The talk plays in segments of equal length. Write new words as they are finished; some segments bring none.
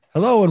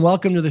Hello and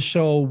welcome to the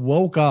show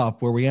Woke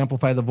Up, where we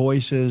amplify the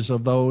voices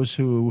of those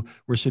who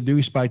were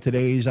seduced by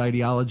today's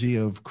ideology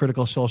of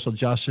critical social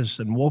justice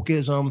and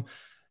wokeism.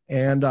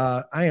 And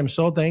I am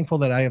so thankful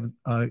that I have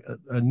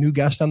a new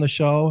guest on the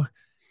show.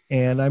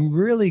 And I'm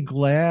really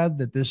glad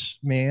that this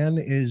man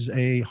is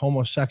a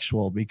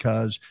homosexual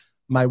because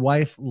my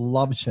wife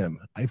loves him.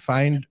 I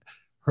find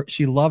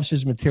she loves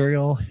his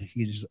material.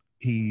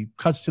 He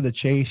cuts to the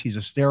chase. He's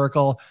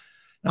hysterical.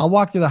 And I'll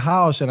walk through the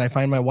house and I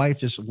find my wife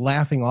just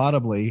laughing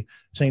audibly,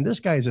 saying, this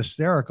guy is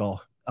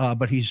hysterical,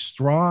 but he's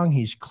strong.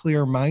 He's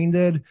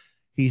clear-minded.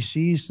 He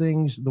sees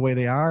things the way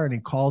they are and he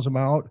calls them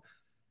out.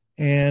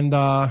 And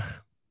our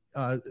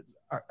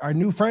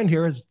new friend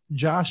here is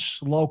Josh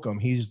Slocum.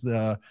 He's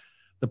the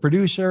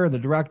producer, the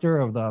director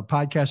of the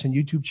podcast and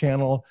YouTube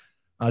channel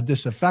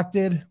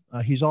Disaffected.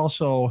 He's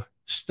also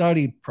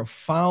studied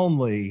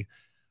profoundly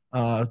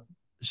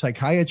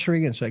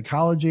psychiatry and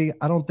psychology.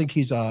 I don't think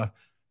he's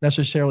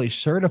necessarily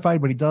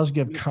certified, but he does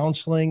give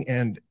counseling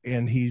and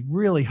he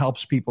really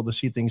helps people to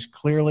see things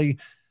clearly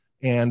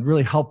and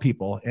really help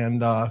people.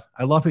 And I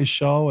love his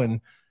show.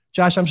 And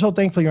Josh, I'm so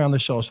thankful you're on the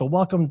show. So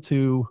welcome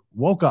to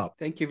Woke Up.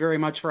 Thank you very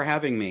much for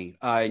having me.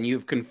 And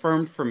you've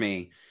confirmed for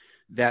me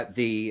that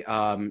the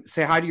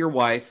say hi to your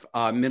wife.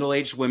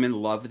 Middle-aged women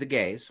love the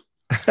gays.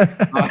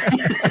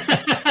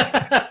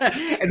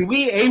 And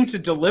we aim to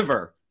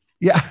deliver.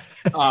 Yeah.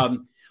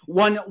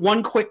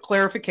 One quick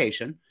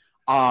clarification.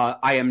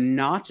 I am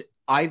not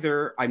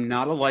either. I'm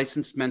not a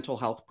licensed mental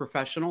health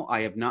professional.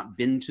 I have not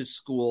been to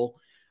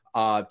school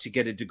to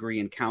get a degree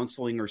in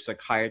counseling or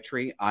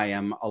psychiatry. I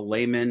am a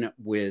layman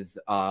with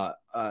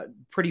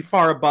pretty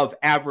far above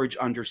average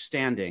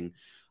understanding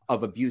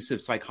of abusive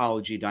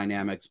psychology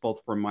dynamics,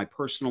 both from my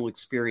personal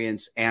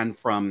experience and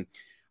from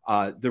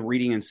the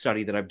reading and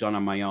study that I've done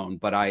on my own.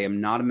 But I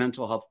am not a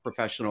mental health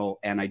professional,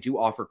 and I do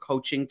offer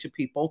coaching to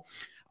people.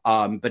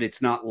 But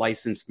it's not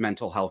licensed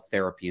mental health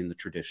therapy in the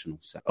traditional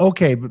sense.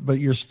 Okay, but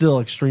you're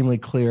still extremely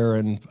clear,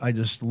 and I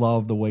just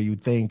love the way you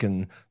think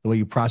and the way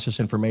you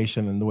process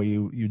information and the way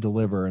you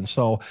deliver. And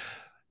so,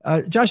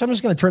 Josh, I'm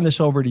just going to turn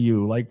this over to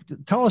you. Like,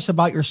 tell us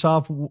about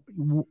yourself,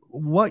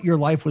 what your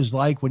life was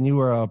like when you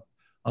were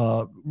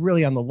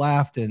really on the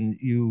left and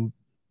you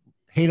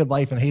hated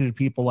life and hated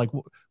people. Like,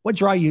 what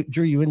drew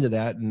you into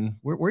that, and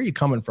where are you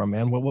coming from,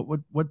 man?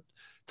 What?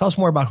 Tell us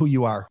more about who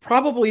you are.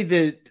 Probably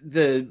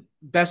the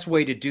best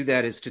way to do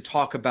that is to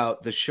talk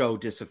about the show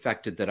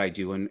Disaffected that I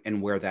do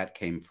and where that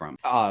came from.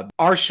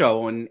 Our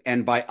show,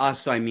 and by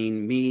us, I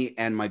mean me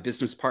and my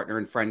business partner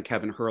and friend,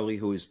 Kevin Hurley,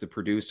 who is the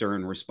producer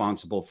and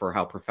responsible for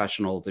how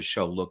professional the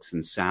show looks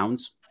and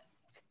sounds.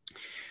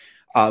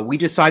 We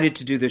decided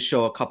to do this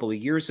show a couple of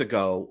years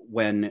ago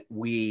when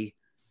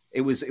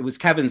it was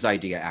Kevin's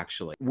idea,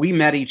 actually. We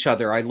met each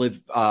other. I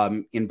live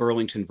in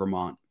Burlington,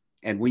 Vermont,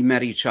 and we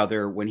met each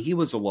other when he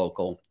was a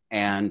local.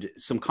 And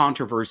some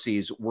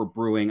controversies were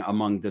brewing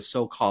among the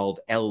so-called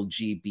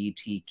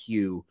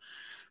LGBTQ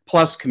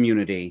plus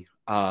community,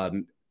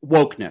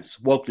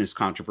 wokeness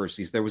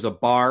controversies. There was a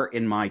bar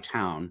in my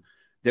town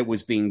that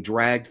was being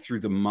dragged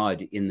through the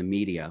mud in the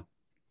media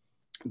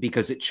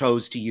because it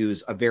chose to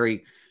use a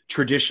very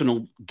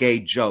traditional gay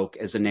joke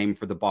as a name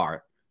for the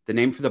bar. The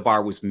name for the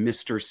bar was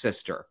Mr.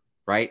 Sister,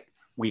 right?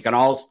 We can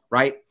all,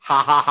 right?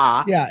 Ha, ha,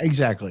 ha. Yeah,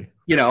 exactly.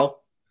 You know,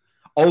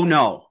 oh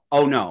no.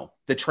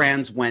 The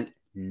trans went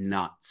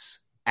nuts.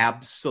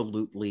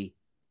 Absolutely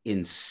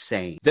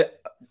insane.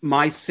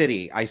 My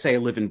city, I say I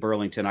live in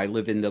Burlington. I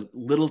live in the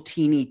little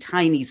teeny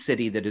tiny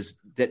city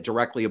that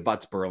directly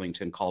abuts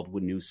Burlington called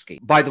Winooski.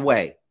 By the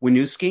way,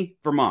 Winooski,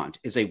 Vermont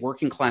is a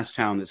working class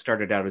town that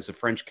started out as a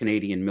French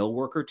Canadian mill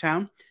worker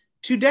town.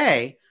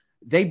 Today,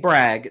 they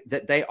brag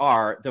that they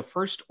are the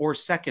first or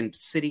second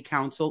city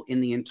council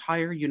in the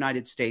entire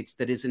United States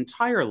that is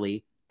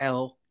entirely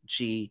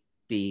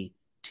LGBTQ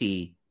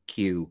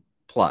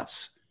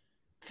plus.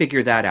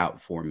 Figure that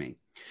out for me.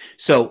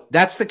 So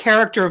that's the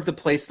character of the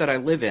place that I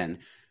live in.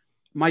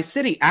 My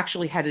city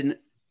actually had an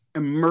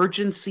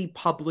emergency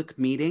public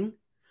meeting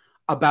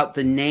about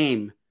the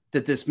name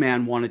that this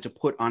man wanted to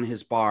put on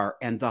his bar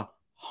and the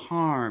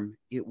harm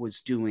it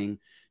was doing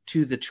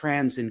to the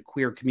trans and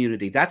queer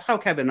community. That's how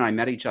Kevin and I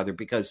met each other,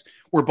 because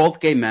we're both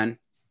gay men.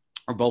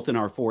 We're both in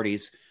our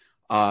 40s.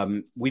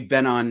 We've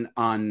been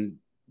on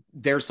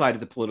their side of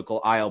the political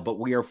aisle, but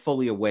we are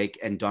fully awake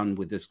and done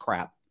with this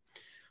crap.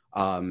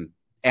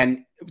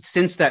 And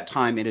since that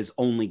time, it has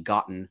only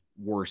gotten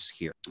worse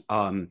here.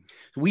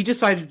 We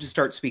decided to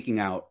start speaking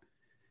out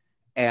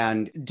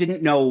and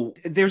didn't know.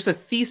 There's a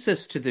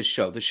thesis to this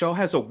show. The show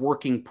has a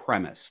working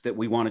premise that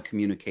we want to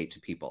communicate to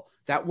people.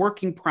 That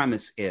working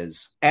premise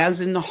is, as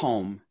in the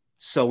home,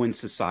 so in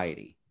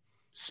society.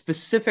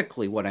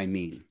 Specifically, what I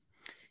mean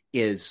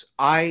is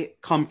I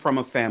come from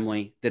a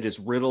family that is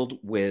riddled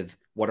with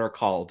what are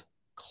called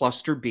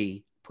cluster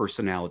B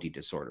personality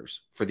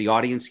disorders. For the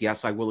audience,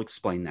 yes, I will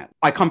explain that.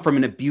 I come from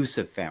an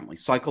abusive family,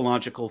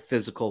 psychological,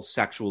 physical,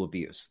 sexual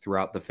abuse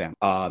throughout the family.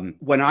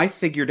 When I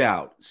figured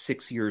out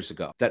 6 years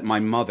ago that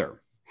my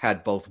mother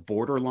had both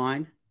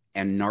borderline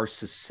and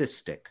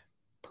narcissistic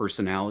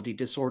personality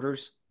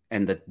disorders,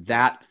 and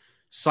that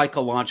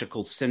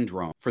psychological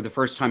syndrome, for the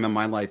first time in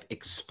my life,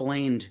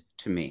 explained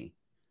to me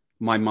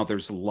my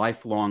mother's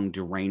lifelong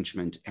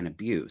derangement and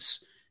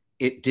abuse.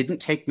 It didn't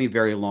take me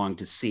very long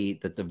to see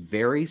that the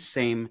very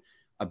same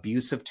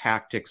abusive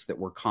tactics that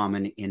were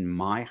common in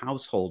my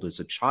household as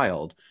a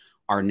child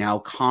are now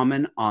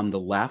common on the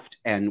left.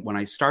 And when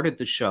I started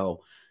the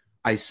show,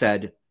 I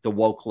said the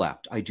woke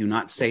left. I do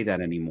not say that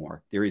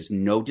anymore. There is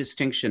no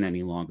distinction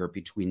any longer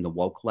between the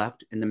woke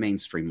left and the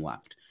mainstream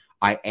left.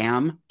 I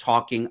am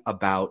talking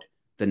about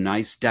the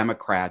nice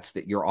Democrats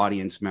that your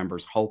audience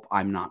members hope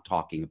I'm not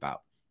talking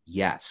about.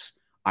 Yes,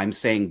 I'm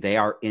saying they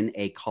are in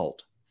a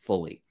cult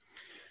fully.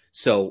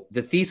 So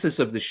the thesis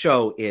of the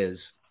show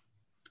is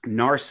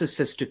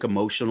narcissistic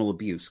emotional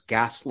abuse,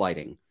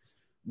 gaslighting,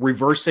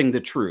 reversing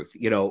the truth,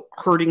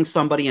 hurting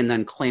somebody and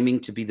then claiming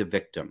to be the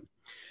victim,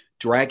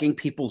 dragging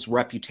people's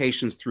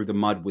reputations through the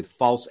mud with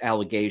false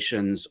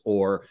allegations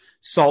or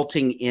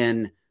salting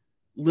in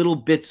little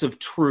bits of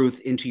truth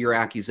into your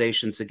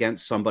accusations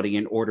against somebody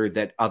in order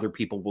that other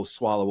people will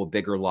swallow a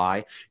bigger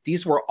lie.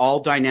 These were all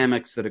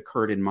dynamics that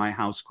occurred in my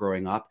house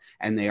growing up,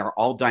 and they are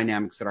all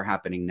dynamics that are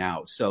happening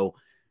now. So,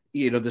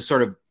 the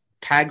sort of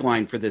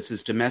tagline for this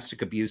is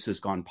domestic abuse has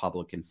gone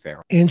public and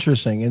fair.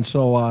 Interesting. And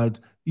so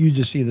you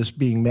just see this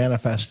being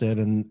manifested,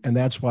 and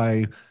that's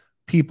why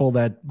people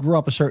that grew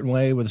up a certain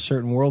way with a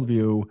certain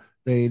worldview,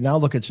 they now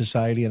look at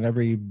society, and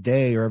every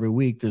day or every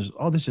week there's,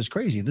 this is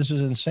crazy. This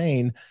is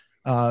insane.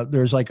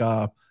 There's like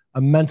a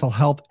mental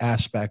health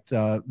aspect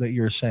that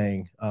you're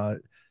saying,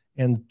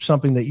 and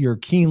something that you're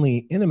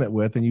keenly intimate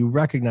with and you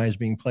recognize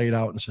being played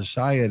out in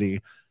society.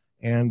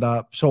 And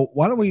so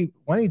why don't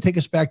you take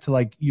us back to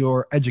like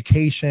your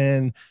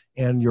education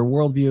and your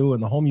worldview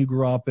and the home you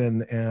grew up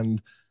in,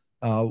 and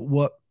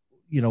what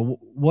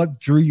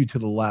drew you to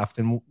the left,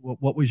 and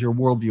what was your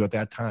worldview at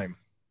that time?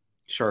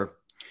 Sure.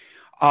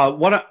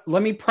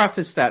 Let me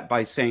preface that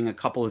by saying a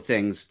couple of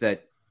things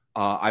that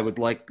I would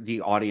like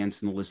the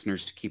audience and the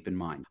listeners to keep in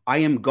mind. I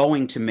am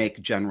going to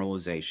make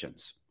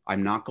generalizations.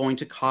 I'm not going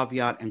to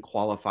caveat and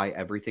qualify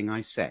everything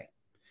I say.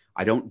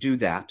 I don't do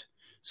that.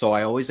 So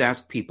I always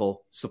ask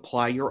people,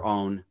 supply your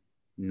own,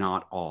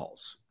 not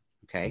alls.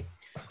 Okay.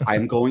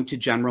 I'm going to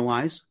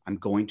generalize. I'm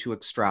going to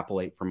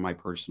extrapolate from my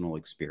personal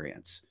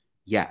experience.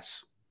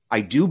 Yes,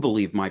 I do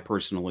believe my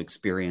personal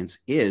experience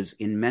is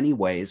in many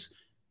ways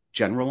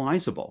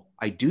generalizable.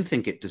 I do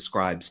think it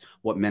describes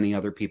what many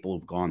other people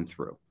have gone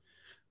through.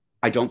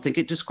 I don't think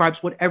it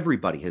describes what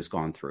everybody has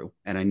gone through.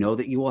 And I know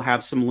that you will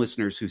have some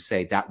listeners who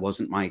say that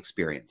wasn't my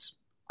experience.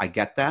 I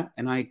get that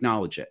and I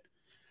acknowledge it.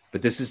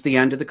 But this is the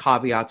end of the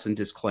caveats and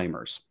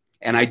disclaimers.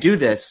 And I do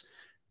this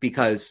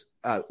because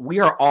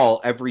we are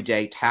all every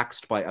day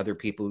taxed by other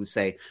people who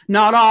say,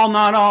 not all,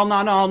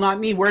 not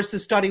me. Where's the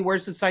study?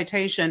 Where's the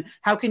citation?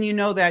 How can you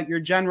know that? You're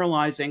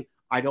generalizing.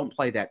 I don't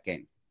play that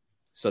game.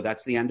 So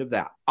that's the end of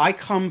that. I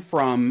come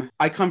from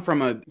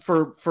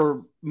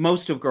for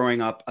most of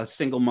growing up, a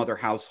single mother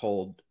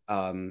household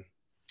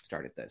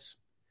started this.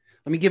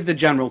 Let me give the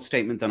general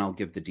statement, then I'll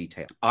give the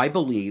detail. I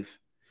believe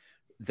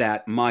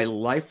that my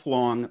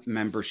lifelong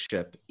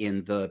membership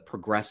in the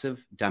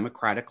progressive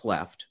Democratic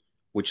left,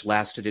 which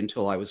lasted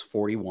until I was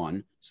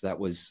 41, so that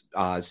was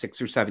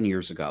 6 or 7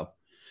 years ago,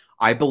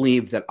 I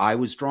believe that I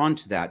was drawn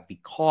to that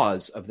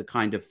because of the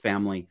kind of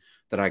family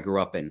that I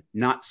grew up in,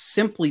 not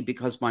simply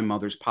because my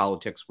mother's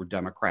politics were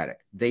Democratic.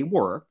 They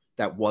were.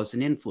 That was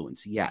an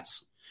influence,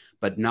 yes,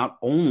 but not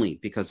only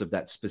because of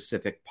that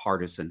specific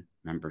partisan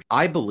membership.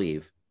 I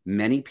believe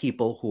many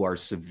people who are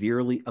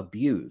severely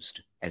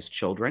abused as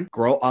children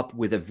grow up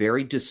with a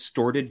very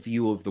distorted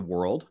view of the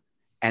world,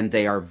 and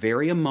they are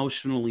very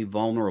emotionally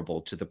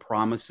vulnerable to the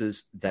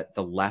promises that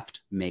the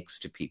left makes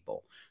to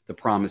people, the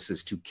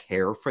promises to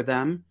care for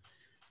them,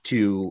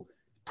 to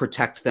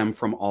protect them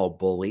from all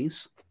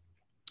bullies,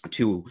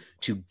 to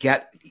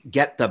get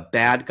the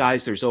bad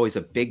guys. There's always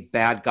a big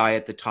bad guy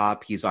at the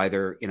top. He's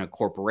either in a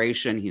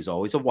corporation, he's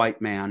always a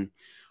white man,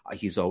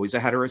 he's always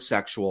a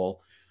heterosexual.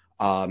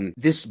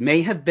 This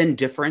may have been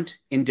different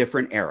in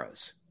different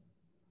eras,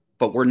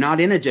 but we're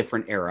not in a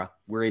different era.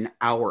 We're in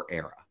our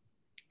era.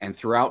 And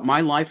throughout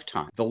my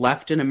lifetime, the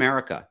left in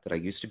America that I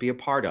used to be a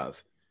part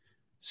of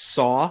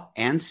saw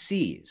and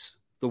sees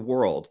the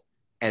world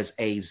as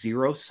a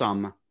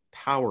zero-sum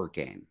power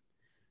game,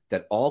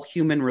 that all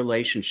human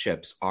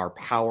relationships are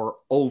power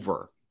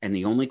over. And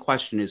the only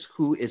question is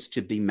who is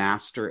to be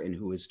master and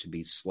who is to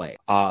be slave.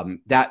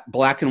 That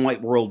black and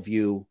white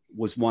worldview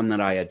was one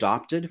that I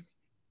adopted.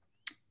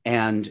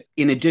 And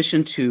in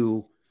addition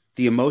to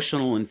the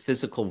emotional and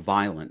physical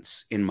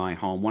violence in my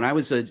home,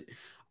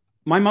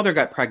 my mother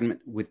got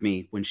pregnant with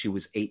me when she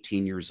was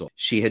 18 years old.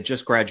 She had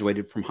just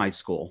graduated from high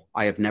school.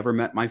 I have never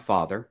met my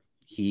father.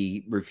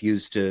 He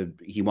refused to.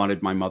 He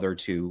wanted my mother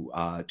to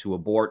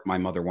abort. My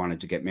mother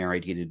wanted to get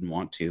married. He didn't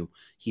want to.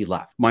 He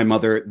left. My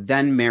mother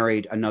then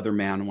married another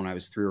man when I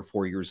was 3 or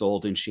 4 years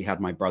old, and she had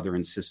my brother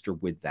and sister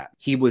with that.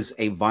 He was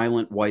a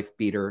violent wife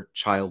beater,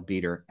 child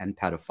beater, and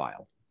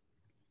pedophile.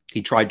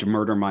 He tried to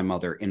murder my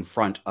mother in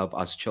front of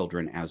us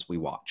children as we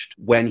watched.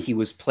 When he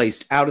was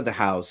placed out of the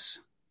house,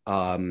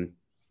 when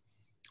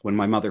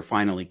my mother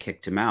finally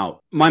kicked him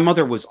out. My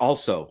mother was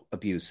also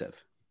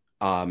abusive,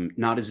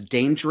 not as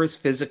dangerous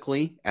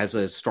physically as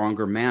a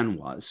stronger man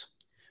was,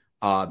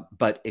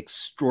 but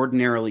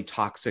extraordinarily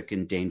toxic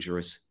and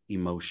dangerous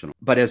emotionally.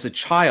 But as a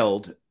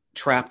child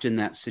trapped in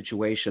that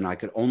situation, I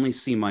could only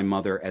see my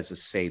mother as a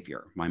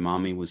savior. My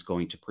mommy was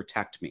going to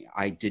protect me.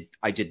 I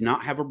did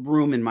not have a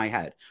room in my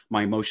head.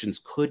 My emotions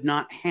could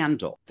not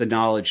handle the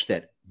knowledge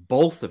that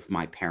both of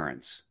my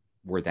parents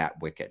were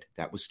that wicked.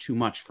 That was too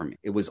much for me.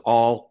 It was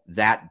all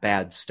that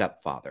bad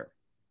stepfather.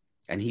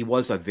 And he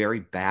was a very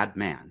bad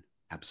man,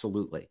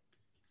 absolutely.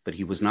 But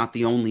he was not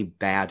the only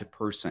bad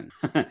person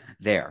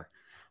there.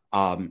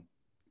 I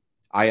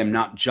am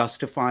not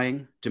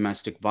justifying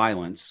domestic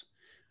violence,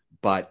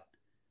 but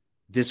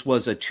this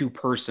was a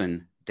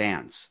two-person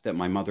dance that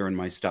my mother and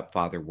my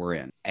stepfather were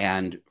in.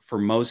 And for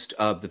most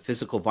of the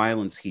physical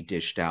violence he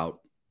dished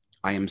out,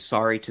 I am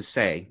sorry to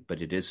say,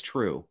 but it is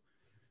true,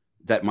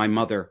 that my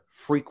mother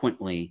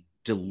frequently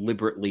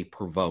deliberately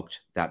provoked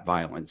that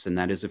violence. And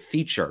that is a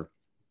feature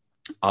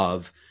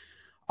of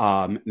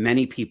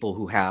many people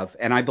who have,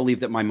 and I believe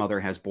that my mother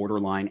has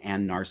borderline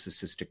and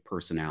narcissistic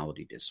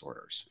personality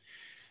disorders.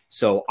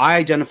 So I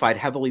identified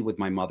heavily with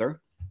my mother.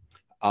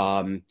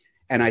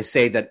 And I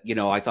say that,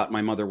 I thought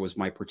my mother was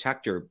my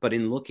protector. But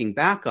in looking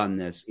back on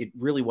this, it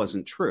really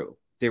wasn't true.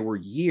 There were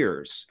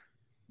years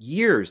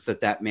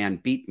that man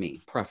beat me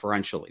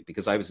preferentially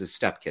because I was a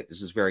stepkid.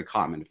 This is very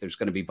common. If there's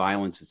going to be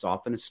violence, it's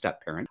often a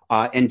step-parent,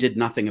 and did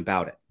nothing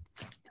about it.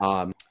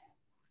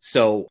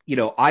 So,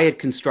 I had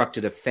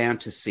constructed a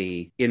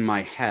fantasy in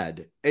my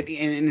head. And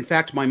in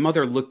fact, my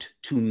mother looked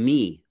to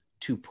me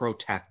to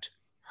protect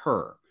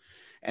her.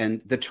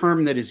 And the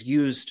term that is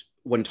used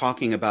when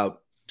talking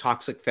about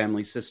toxic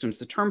family systems,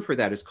 the term for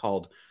that is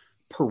called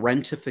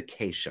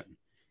parentification.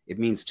 It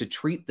means to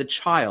treat the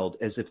child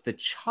as if the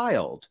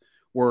child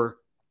were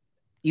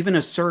even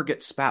a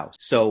surrogate spouse.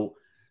 So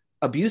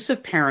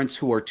abusive parents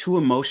who are too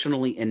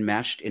emotionally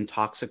enmeshed in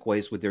toxic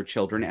ways with their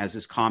children, as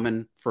is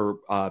common for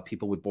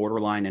people with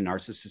borderline and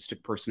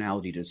narcissistic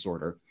personality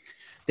disorder,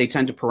 they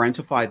tend to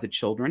parentify the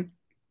children.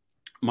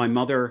 My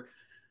mother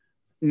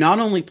not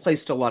only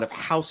placed a lot of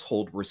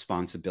household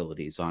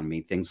responsibilities on me,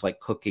 things like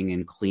cooking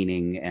and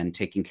cleaning and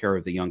taking care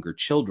of the younger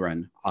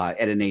children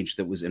at an age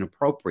that was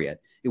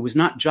inappropriate. It was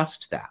not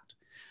just that.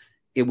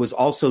 It was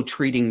also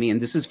treating me,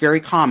 and this is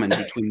very common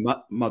between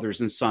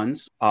mothers and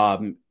sons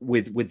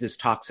with this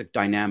toxic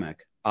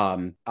dynamic.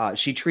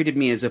 She treated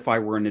me as if I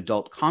were an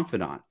adult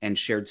confidant and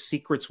shared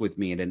secrets with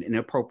me at an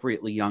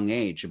inappropriately young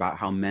age about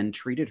how men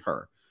treated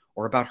her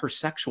or about her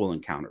sexual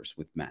encounters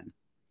with men.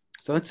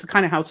 So that's the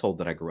kind of household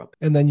that I grew up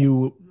in. And then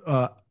you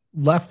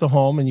left the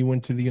home and you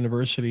went to the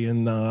university,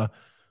 and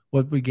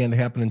what began to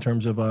happen in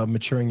terms of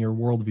maturing your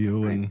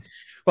worldview? Right. And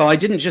well, I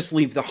didn't just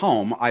leave the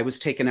home. I was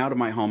taken out of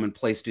my home and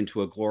placed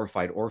into a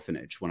glorified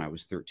orphanage when I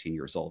was 13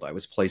 years old. I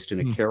was placed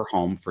in a care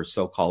home for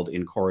so-called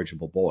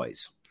incorrigible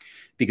boys,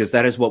 because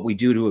that is what we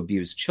do to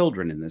abuse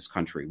children in this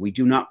country. We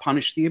do not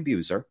punish the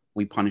abuser.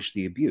 We punish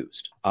the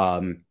abused.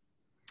 That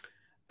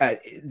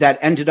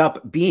ended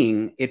up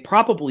being, it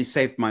probably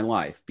saved my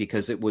life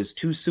because it was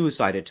 2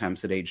 suicide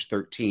attempts at age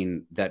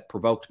 13 that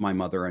provoked my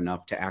mother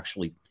enough to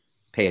actually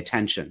pay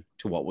attention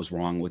to what was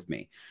wrong with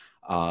me.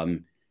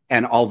 And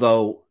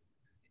although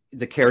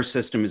the care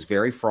system is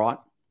very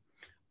fraught,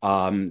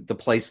 the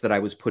place that I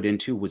was put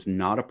into was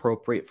not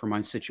appropriate for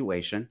my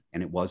situation,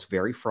 and it was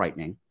very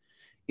frightening.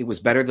 It was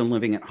better than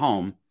living at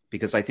home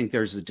because I think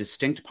there's a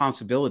distinct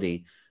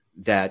possibility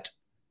that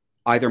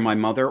either my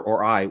mother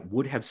or I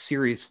would have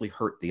seriously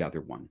hurt the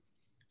other one.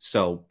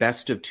 So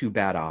best of 2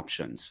 bad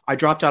options. I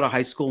dropped out of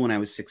high school when I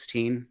was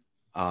 16.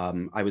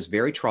 I was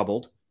very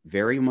troubled,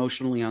 very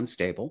emotionally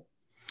unstable,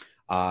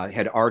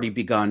 had already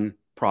begun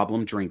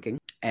problem drinking,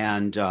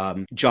 and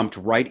jumped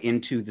right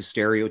into the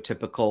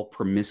stereotypical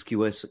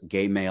promiscuous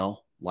gay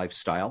male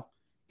lifestyle.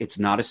 It's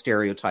not a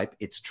stereotype.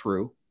 It's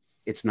true.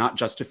 It's not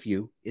just a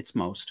few. It's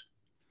most.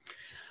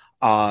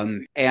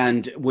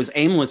 And was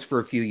aimless for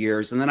a few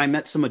years. And then I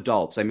met some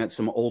adults. I met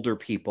some older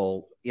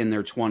people in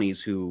their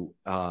 20s who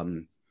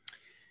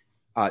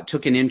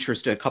took an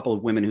interest, a couple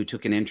of women who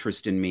took an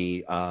interest in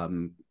me.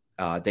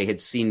 They had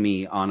seen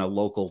me on a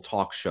local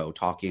talk show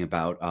talking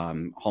about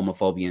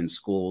homophobia in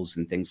schools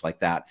and things like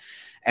that,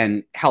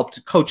 and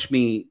helped coach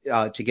me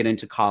to get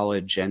into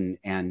college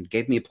and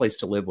gave me a place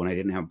to live when I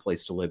didn't have a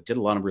place to live, did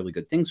a lot of really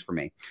good things for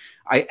me.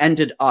 I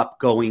ended up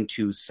going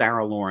to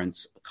Sarah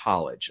Lawrence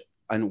College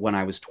and when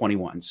I was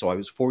 21. So I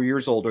was 4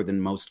 years older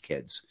than most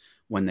kids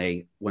when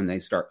they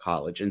start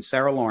college. And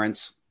Sarah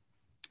Lawrence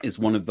is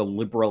one of the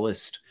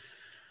liberalist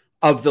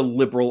of the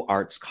liberal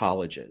arts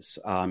colleges.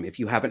 If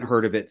you haven't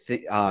heard of it,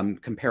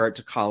 compare it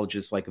to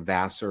colleges like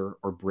Vassar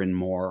or Bryn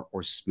Mawr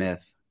or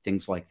Smith,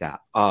 things like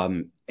that.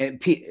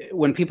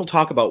 When people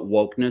talk about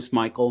wokeness,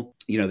 Michael,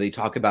 they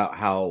talk about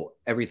how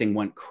everything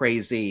went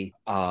crazy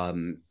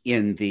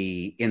in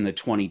the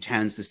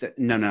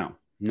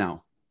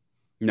 2010s.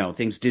 No,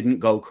 things didn't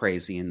go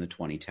crazy in the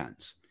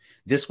 2010s.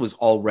 This was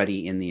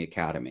already in the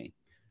academy.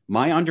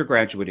 My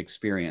undergraduate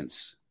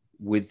experience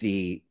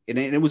and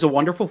it was a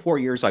wonderful 4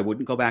 years. I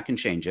wouldn't go back and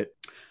change it.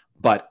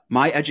 But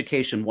my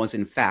education was,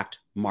 in fact,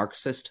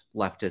 Marxist,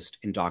 leftist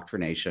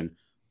indoctrination,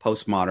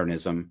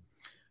 postmodernism.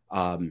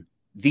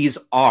 These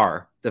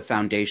are the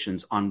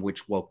foundations on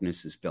which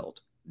wokeness is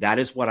built. That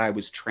is what I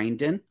was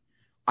trained in.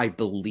 I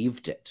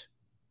believed it.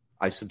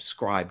 I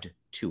subscribed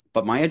to it.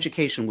 But my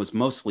education was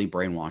mostly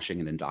brainwashing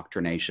and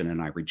indoctrination,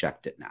 and I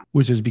reject it now.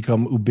 Which has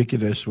become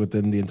ubiquitous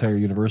within the entire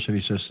university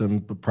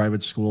system,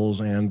 private schools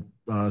and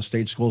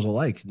state schools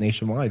alike,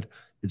 nationwide.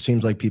 It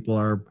seems like people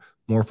are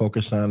more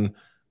focused on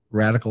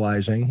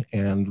radicalizing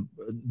and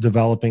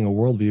developing a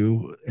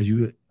worldview, as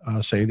you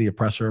say, the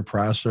oppressor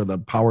oppressed, or the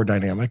power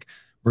dynamic,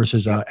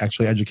 versus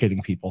actually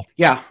educating people.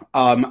 Yeah,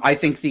 I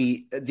think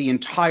the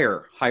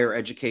entire higher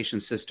education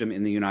system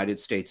in the United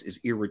States is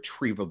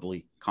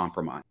irretrievably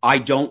compromised. I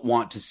don't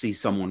want to see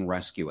someone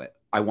rescue it.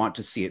 I want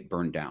to see it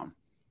burn down.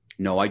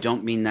 No, I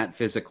don't mean that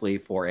physically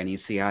for any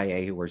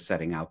CIA who are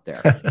setting out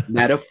there.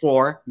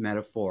 Metaphor.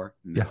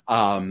 Yeah.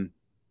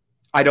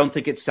 I don't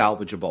think it's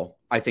salvageable.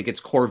 I think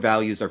its core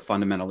values are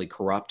fundamentally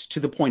corrupt to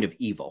the point of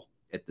evil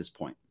at this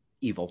point.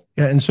 Evil.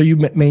 Yeah, and so you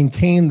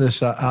maintain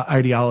this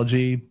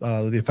ideology,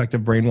 the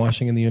effective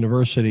brainwashing in the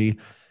university,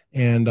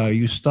 and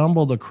you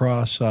stumbled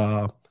across,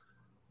 what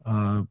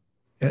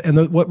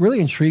really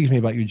intrigues me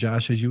about you,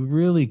 Josh, is you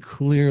really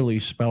clearly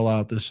spell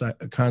out this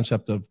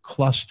concept of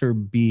cluster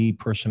B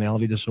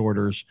personality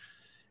disorders.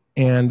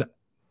 And,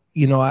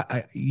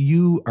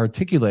 you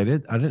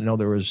articulated, I didn't know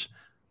there was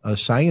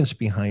science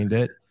behind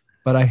it,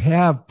 but I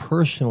have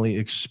personally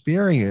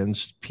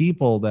experienced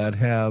people that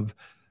have,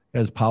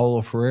 as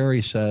Paulo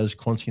Freire says,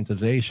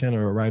 conscientization,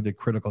 or arrived at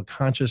critical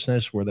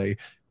consciousness, where they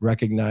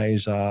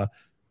recognize the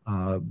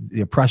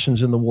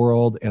oppressions in the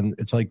world. And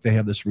it's like they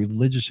have this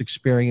religious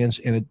experience,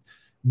 and it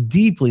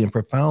deeply and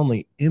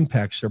profoundly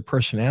impacts their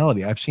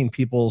personality. I've seen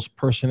people's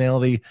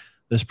personality,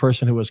 this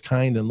person who was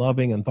kind and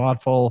loving and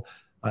thoughtful,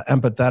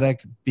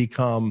 empathetic,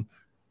 become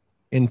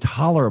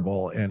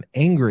intolerable and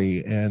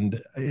angry,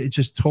 and it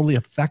just totally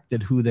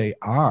affected who they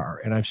are.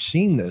 And I've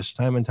seen this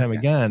time and time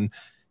again.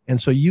 And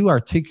so you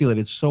articulate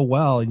it so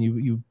well, and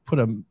you put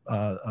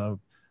a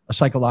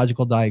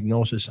psychological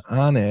diagnosis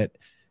on it.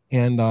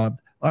 And I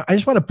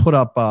just want to put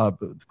up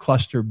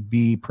cluster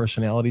B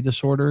personality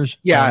disorders.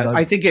 Yeah,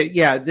 I think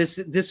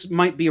this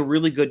might be a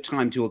really good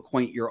time to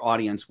acquaint your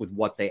audience with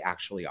what they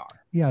actually are.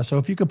 Yeah, so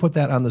if you could put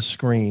that on the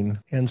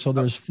screen. And so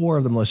there's 4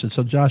 of them listed.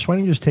 So Josh, why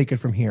don't you just take it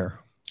from here?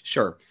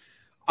 Sure.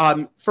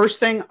 First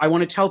thing, I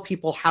want to tell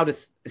people how to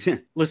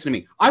listen to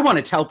me. I want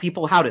to tell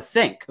people how to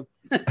think.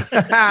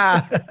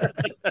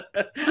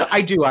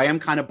 I do. I am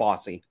kind of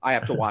bossy. I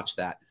have to watch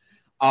that.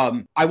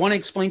 I want to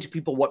explain to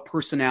people what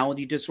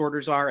personality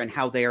disorders are and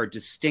how they are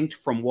distinct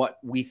from what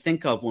we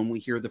think of when we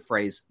hear the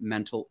phrase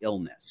mental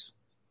illness.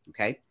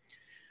 Okay.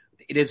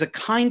 It is a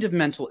kind of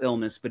mental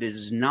illness, but it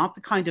is not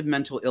the kind of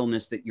mental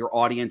illness that your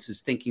audience is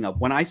thinking of.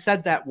 When I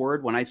said that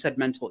word, when I said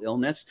mental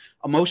illness,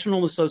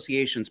 emotional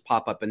associations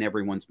pop up in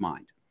everyone's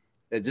mind.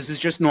 This is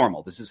just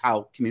normal. This is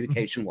how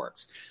communication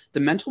works. The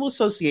mental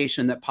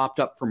association that popped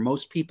up for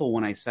most people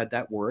when I said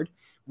that word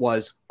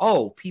was,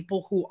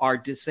 people who are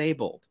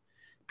disabled,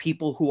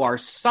 people who are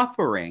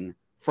suffering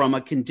from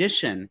a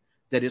condition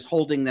that is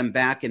holding them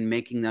back and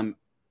making them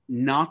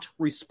not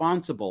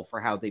responsible for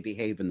how they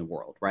behave in the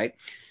world, right?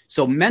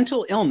 So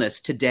mental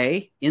illness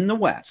today in the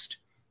West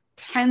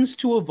tends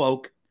to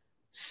evoke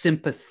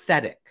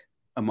sympathetic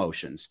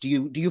emotions.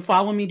 Do you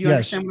follow me? Do you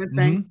understand what I'm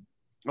saying?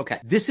 Mm-hmm. Okay.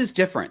 This is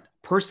different.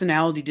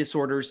 Personality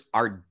disorders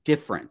are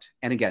different.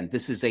 And again,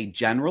 this is a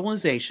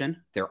generalization.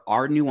 There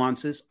are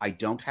nuances. I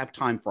don't have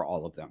time for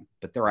all of them,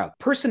 but they're out.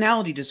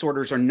 Personality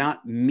disorders are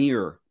not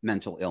mere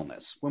mental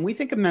illness. When we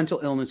think of mental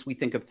illness, we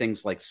think of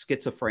things like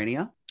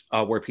schizophrenia,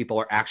 where people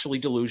are actually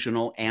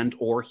delusional and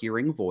or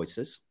hearing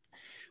voices.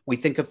 We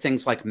think of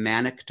things like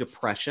manic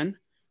depression,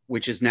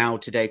 which is now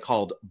today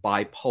called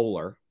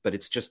bipolar, but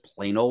it's just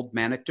plain old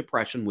manic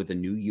depression with a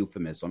new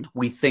euphemism.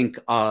 We think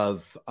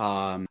of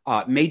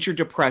major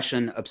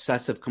depression,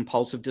 obsessive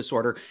compulsive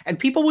disorder, and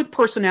people with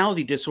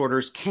personality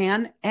disorders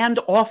can and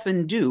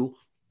often do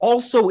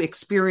also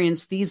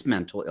experience these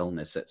mental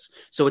illnesses.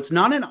 So it's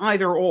not an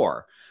either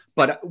or,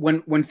 but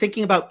when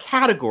thinking about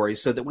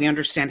categories so that we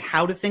understand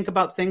how to think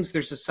about things,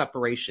 there's a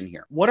separation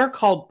here. What are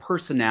called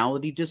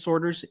personality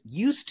disorders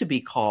used to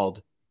be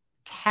called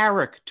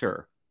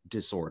character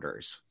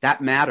disorders.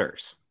 That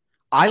matters.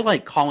 I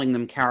like calling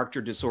them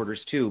character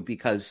disorders too,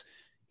 because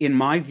in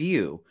my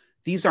view,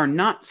 these are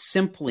not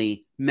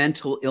simply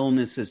mental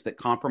illnesses that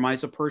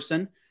compromise a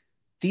person.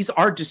 These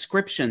are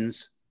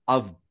descriptions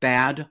of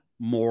bad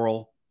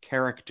moral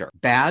character.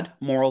 Bad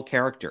moral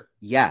character.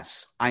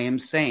 Yes, I am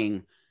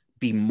saying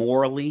be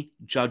morally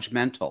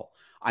judgmental.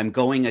 I'm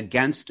going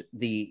against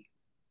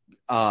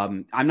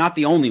I'm not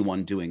the only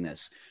one doing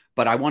this,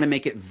 but I want to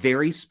make it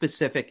very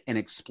specific and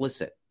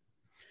explicit.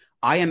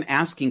 I am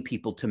asking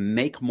people to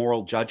make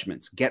moral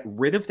judgments. Get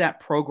rid of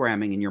that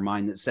programming in your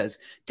mind that says,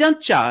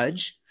 don't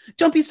judge.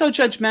 Don't be so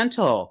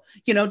judgmental.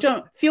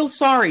 Don't feel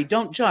sorry.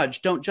 Don't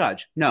judge. Don't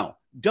judge. No,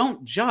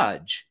 don't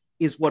judge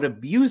is what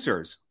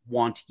abusers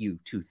want you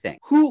to think.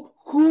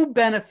 Who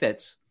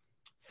benefits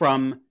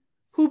from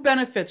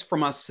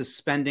us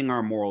suspending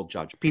our moral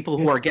judgment? People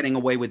who are getting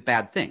away with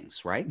bad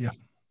things, right?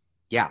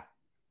 Yeah.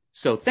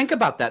 So think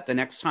about that the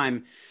next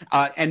time.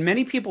 And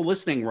many people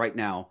listening right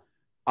now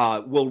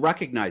will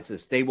recognize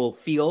this. They will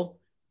feel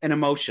an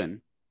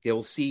emotion.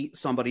 They'll see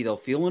somebody, they'll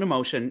feel an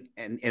emotion,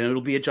 and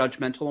it'll be a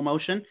judgmental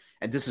emotion.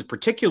 And this is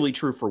particularly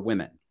true for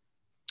women.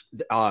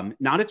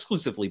 Not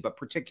exclusively, but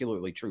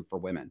particularly true for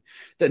women.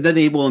 Then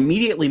they will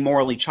immediately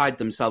morally chide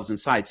themselves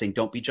inside, saying,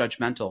 don't be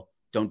judgmental.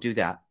 Don't do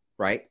that,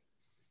 right?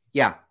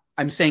 Yeah,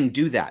 I'm saying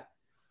do that.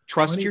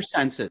 Trust your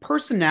senses.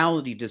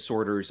 Personality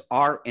disorders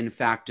are, in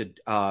fact,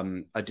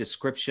 a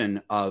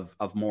description of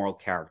moral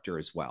character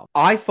as well.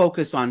 I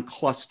focus on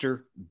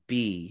cluster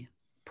B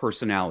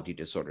personality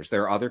disorders.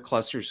 There are other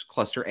clusters,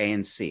 cluster A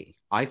and C.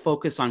 I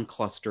focus on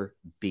cluster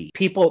B.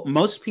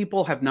 Most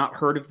people have not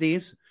heard of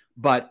these,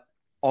 but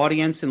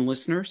audience and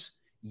listeners,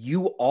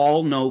 you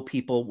all know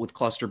people with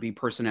cluster B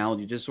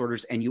personality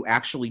disorders, and you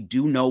actually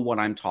do know what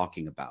I'm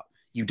talking about.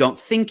 You don't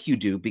think you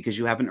do because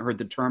you haven't heard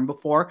the term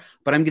before,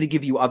 but I'm going to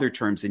give you other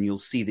terms and you'll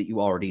see that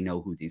you already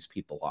know who these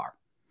people are.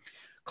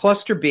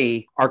 Cluster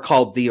B are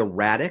called the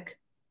erratic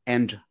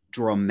and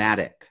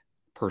dramatic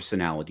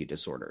personality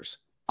disorders.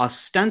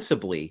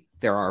 Ostensibly,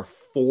 there are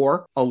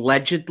 4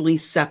 allegedly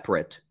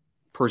separate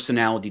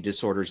personality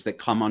disorders that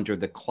come under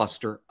the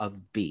cluster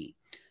of B.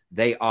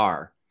 They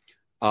are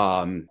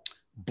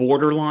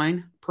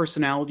borderline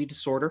personality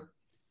disorder,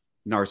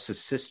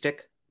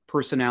 narcissistic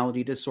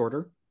personality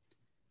disorder,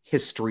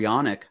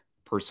 histrionic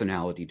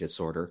personality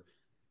disorder,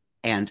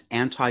 and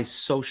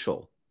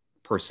antisocial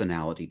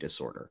personality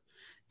disorder.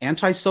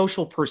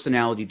 Antisocial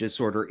personality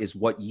disorder is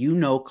what you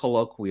know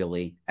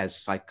colloquially as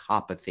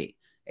psychopathy,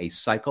 a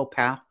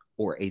psychopath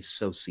or a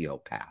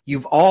sociopath.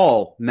 You've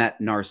all met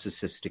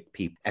narcissistic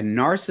people, and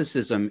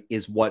narcissism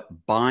is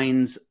what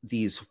binds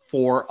these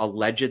 4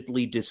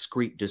 allegedly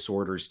discrete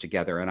disorders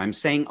together. And I'm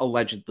saying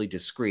allegedly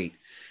discrete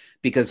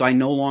because I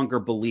no longer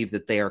believe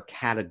that they are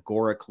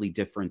categorically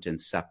different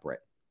and separate.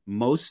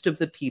 Most of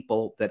the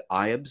people that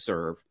I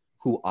observe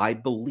who I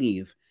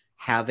believe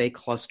have a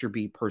cluster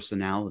B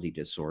personality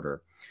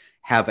disorder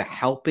have a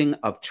helping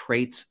of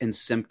traits and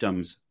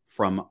symptoms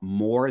from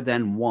more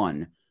than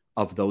one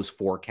of those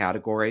 4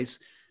 categories.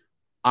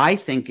 I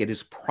think it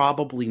is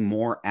probably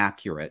more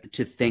accurate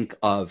to think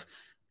of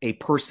a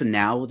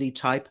personality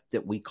type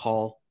that we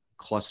call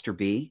cluster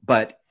B.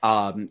 But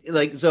for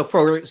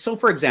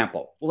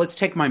example, let's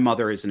take my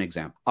mother as an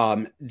example.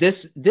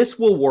 This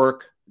will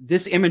work.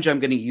 This image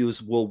I'm going to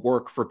use will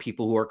work for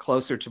people who are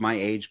closer to my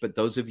age, but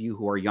those of you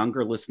who are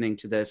younger listening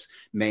to this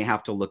may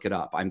have to look it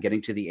up. I'm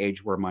getting to the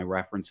age where my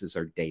references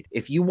are dated.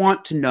 If you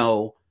want to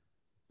know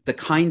the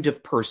kind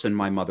of person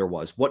my mother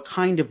was, what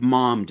kind of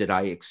mom did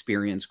I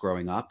experience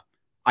growing up?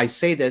 I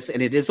say this,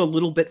 and it is a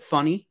little bit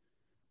funny,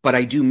 but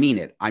I do mean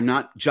it. I'm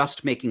not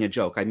just making a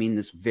joke. I mean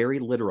this very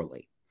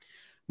literally.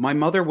 My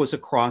mother was a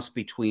cross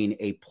between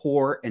a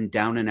poor and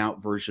down and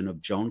out version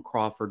of Joan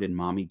Crawford in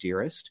Mommy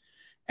Dearest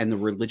and the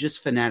religious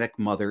fanatic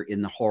mother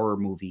in the horror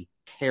movie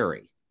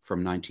Carrie from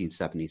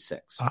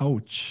 1976.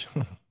 Ouch.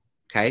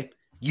 Okay.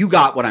 You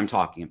got what I'm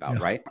talking about,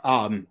 right?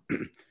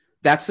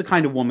 That's the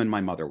kind of woman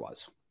my mother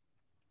was.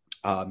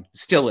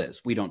 Still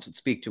is. We don't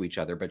speak to each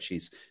other, but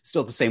she's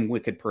still the same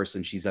wicked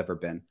person she's ever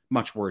been.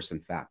 Much worse, in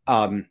fact.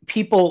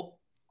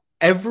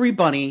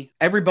 Everybody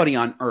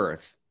on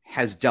earth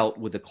has dealt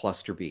with a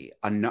cluster B,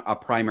 a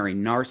primary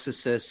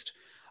narcissist.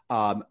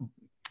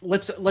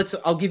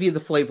 I'll give you the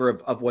flavor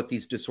of what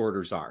these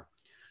disorders are.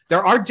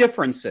 There are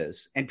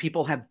differences, and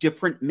people have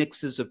different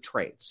mixes of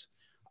traits.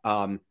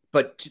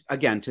 But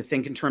again, to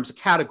think in terms of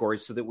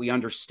categories so that we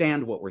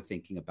understand what we're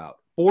thinking about.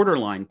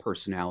 Borderline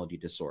personality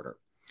disorder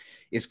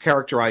is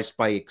characterized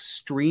by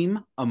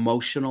extreme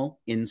emotional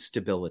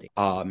instability,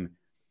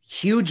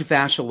 huge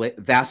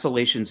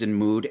vacillations in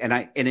mood,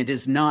 and it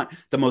is not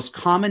the most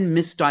common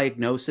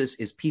misdiagnosis.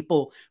 Is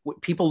people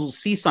will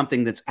see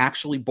something that's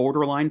actually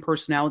borderline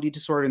personality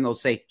disorder, and they'll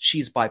say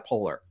she's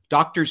bipolar.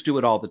 Doctors do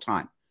it all the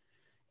time.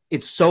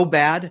 It's so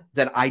bad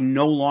that I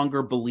no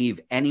longer believe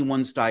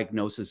anyone's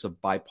diagnosis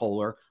of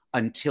bipolar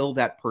until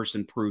that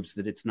person proves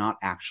that it's not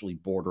actually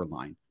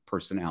borderline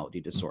personality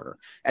disorder.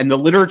 And the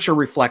literature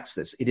reflects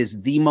this. It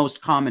is the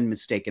most common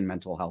mistaken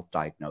mental health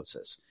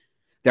diagnosis.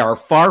 There are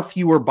far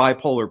fewer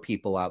bipolar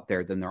people out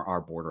there than there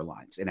are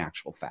borderlines, in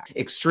actual fact.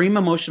 Extreme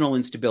emotional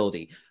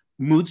instability,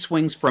 mood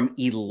swings from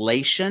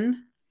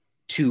elation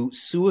to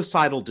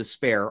suicidal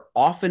despair,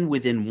 often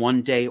within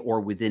one day or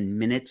within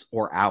minutes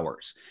or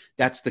hours.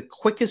 That's the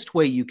quickest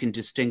way you can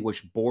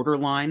distinguish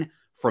borderline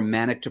from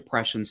manic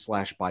depression /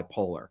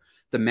 bipolar.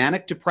 The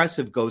manic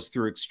depressive goes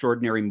through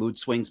extraordinary mood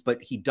swings,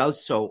 but he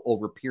does so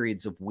over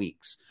periods of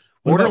weeks.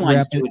 What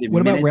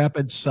about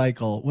rapid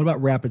cycle? What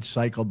about rapid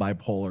cycle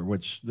bipolar,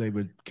 which they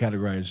would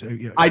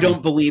categorize? I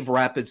don't believe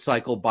rapid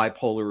cycle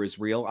bipolar is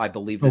real. I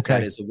believe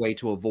that is a way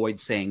to avoid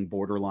saying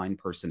borderline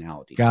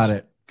personality. Got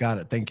it. Got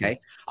it. Thank you.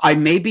 Okay. I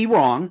may be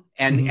wrong.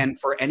 And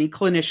for any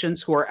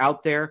clinicians who are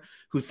out there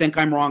who think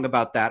I'm wrong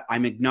about that,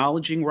 I'm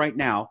acknowledging right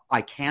now,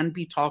 I can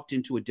be talked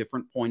into a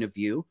different point of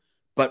view.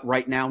 But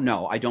right now,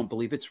 no, I don't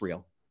believe it's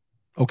real.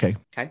 Okay.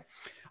 Okay.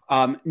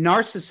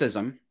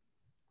 Narcissism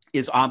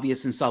is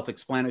obvious and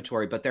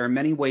self-explanatory, but there are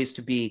many ways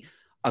to be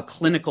a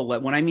clinical.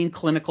 When I mean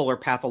clinical or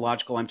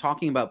pathological, I'm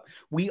talking about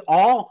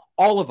all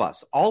of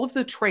us,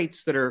 almost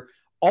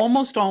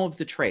all of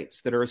the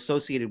traits that are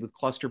associated with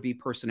cluster B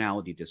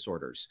personality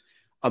disorders,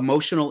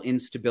 emotional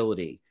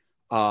instability,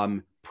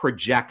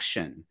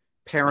 projection,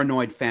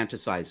 paranoid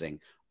fantasizing,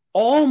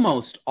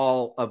 almost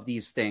all of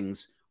these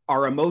things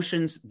are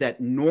emotions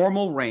that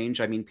normal range,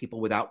 I mean, people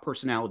without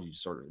personality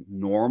disorder,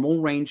 normal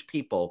range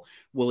people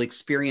will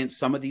experience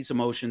some of these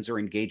emotions or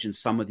engage in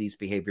some of these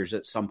behaviors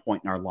at some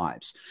point in our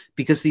lives,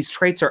 because these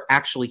traits are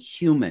actually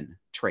human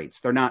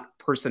traits. They're not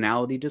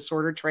personality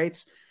disorder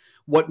traits.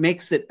 What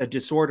makes it a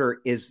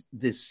disorder is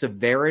the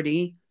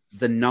severity,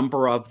 the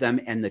number of them,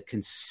 and the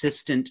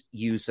consistent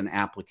use and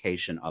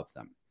application of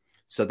them.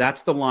 So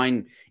that's the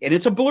line, and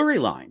it's a blurry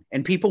line,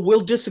 and people will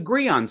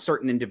disagree on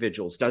certain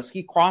individuals. Does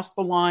he cross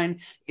the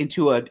line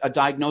into a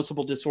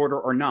diagnosable disorder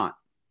or not?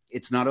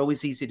 It's not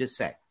always easy to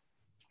say.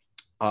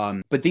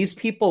 But these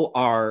people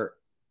are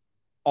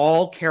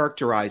all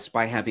characterized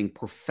by having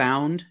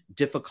profound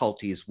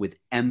difficulties with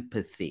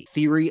empathy,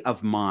 theory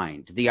of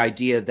mind, the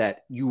idea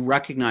that you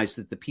recognize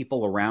that the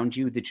people around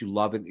you that you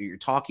love and that you're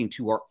talking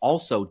to are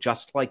also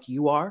just like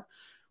you are,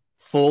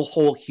 full,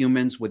 whole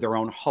humans with their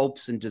own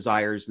hopes and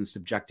desires and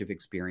subjective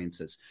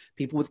experiences.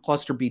 People with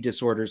cluster B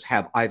disorders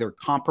have either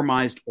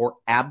compromised or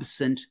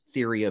absent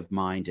theory of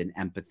mind and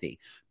empathy,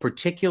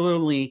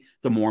 particularly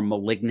the more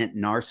malignant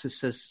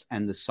narcissists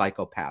and the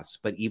psychopaths.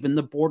 But even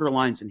the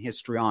borderlines and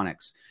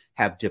histrionics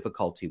have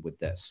difficulty with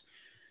this.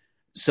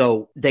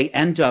 So they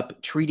end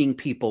up treating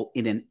people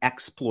in an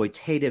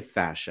exploitative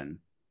fashion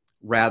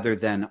rather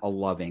than a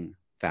loving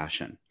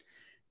fashion.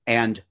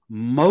 And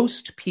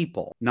most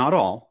people, not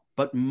all,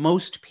 but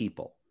most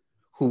people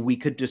who we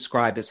could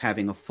describe as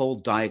having a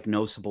full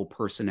diagnosable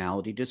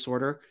personality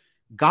disorder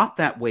got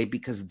that way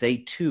because they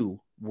too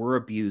were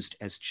abused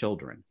as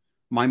children.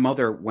 My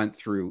mother went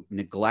through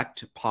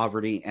neglect,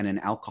 poverty, and an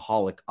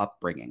alcoholic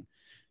upbringing.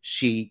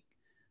 She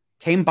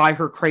came by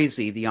her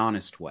crazy the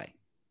honest way.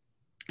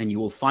 And you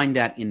will find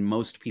that in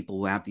most people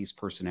who have these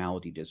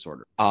personality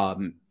disorders.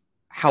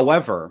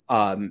 However,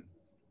 and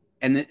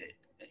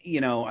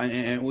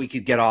we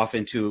could get off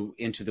into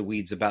the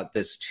weeds about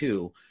this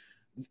too.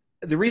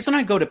 The reason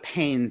I go to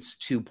pains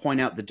to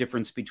point out the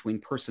difference between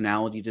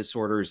personality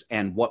disorders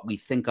and what we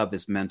think of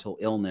as mental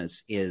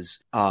illness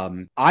is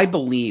I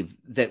believe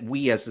that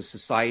we as a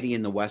society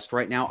in the West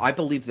right now, I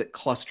believe that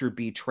cluster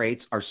B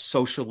traits are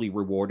socially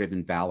rewarded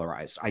and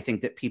valorized. I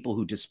think that people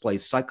who display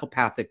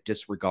psychopathic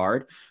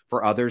disregard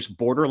for others,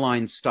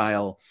 borderline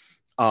style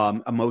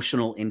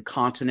emotional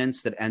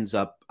incontinence that ends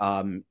up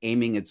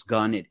aiming its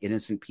gun at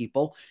innocent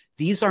people,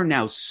 these are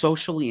now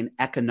socially and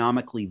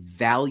economically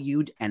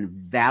valued and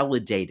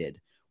validated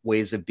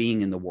ways of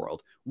being in the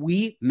world.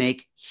 We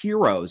make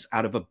heroes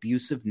out of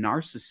abusive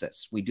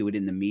narcissists. We do it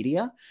in the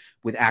media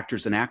with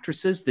actors and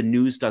actresses. The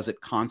news does it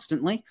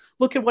constantly.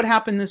 Look at what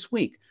happened this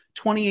week.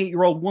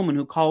 28-year-old woman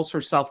who calls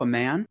herself a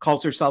man,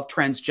 calls herself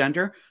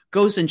transgender,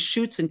 goes and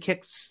shoots and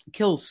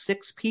kills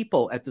 6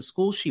 people at the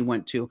school she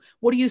went to.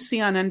 What do you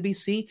see on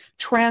NBC?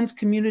 Trans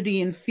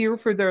community in fear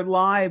for their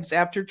lives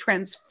after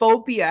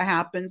transphobia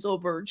happens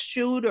over a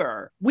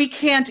shooter. We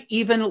can't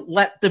even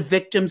let the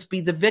victims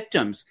be the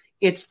victims.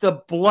 It's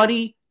the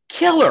bloody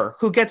killer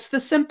who gets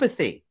the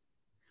sympathy,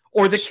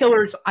 or the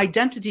killer's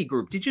identity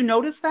group. Did you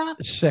notice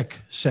that?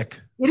 Sick.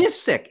 It is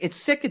sick. It's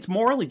sick. It's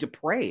morally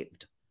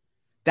depraved.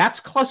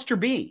 That's cluster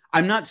B.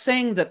 I'm not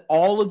saying that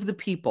all of the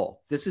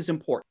people, this is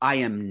important. I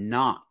am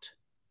not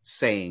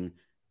saying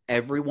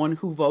everyone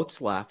who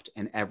votes left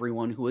and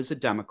everyone who is a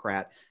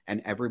Democrat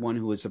and everyone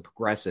who is a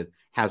progressive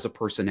has a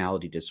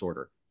personality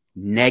disorder.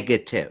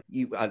 Negative.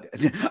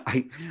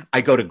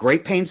 I go to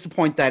great pains to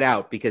point that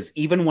out, because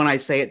even when I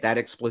say it that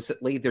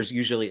explicitly, there's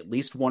usually at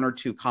least 1 or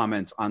 2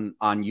 comments on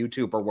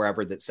YouTube or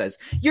wherever that says,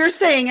 you're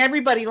saying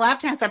everybody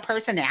left has a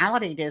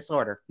personality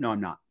disorder. No, I'm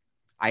not.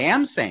 I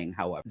am saying,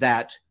 however,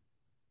 that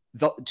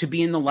to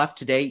be in the left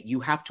today, you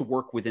have to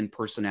work within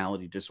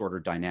personality disorder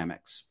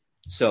dynamics.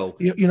 So,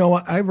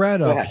 I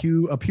read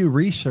a Pew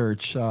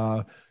Research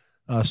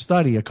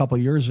study a couple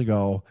of years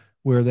ago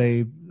where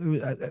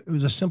it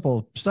was a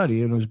simple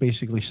study, and it was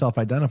basically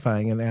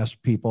self-identifying, and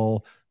asked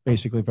people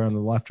basically if they're on the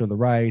left or the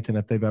right, and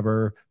if they've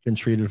ever been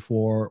treated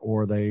for,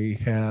 or they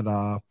had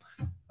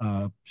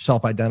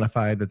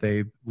self-identified that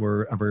they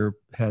ever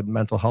had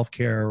mental health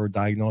care or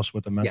diagnosed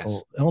with a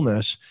mental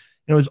illness.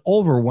 It was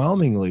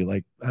overwhelmingly,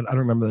 like, I don't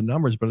remember the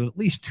numbers, but at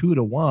least 2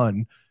 to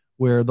 1,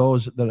 where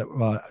those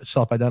that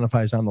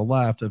self-identifies on the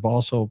left have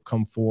also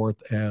come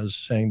forth as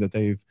saying that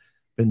they've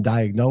been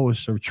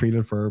diagnosed or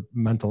treated for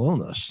mental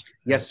illness.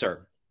 Yes,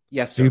 sir.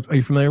 Yes, sir. Are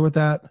you familiar with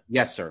that?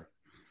 Yes, sir.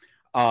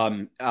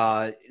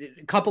 A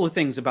couple of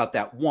things about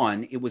that.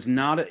 One, it was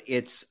not.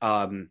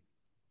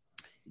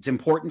 It's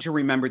important to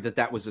remember that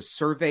that was a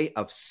survey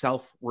of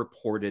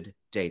self-reported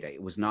data. It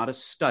was not a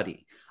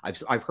study.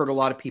 I've heard a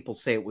lot of people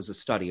say it was a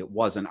study. It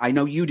wasn't. I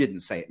know you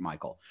didn't say it,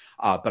 Michael,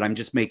 but I'm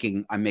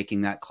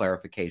making that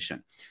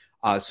clarification.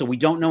 So we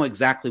don't know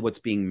exactly what's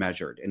being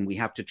measured, and we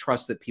have to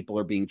trust that people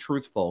are being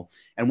truthful.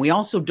 And we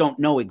also don't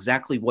know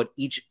exactly what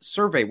each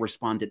survey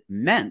respondent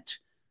meant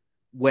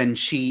when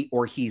she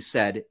or he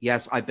said,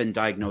 yes, I've been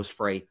diagnosed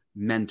for a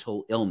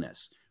mental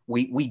illness.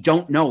 We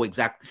don't know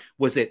exactly.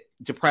 Was it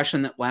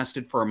depression that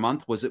lasted for a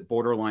month? Was it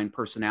borderline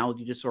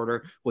personality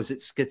disorder? Was it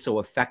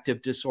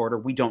schizoaffective disorder?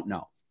 We don't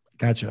know.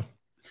 Gotcha.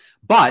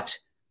 But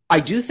I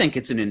do think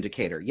it's an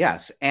indicator,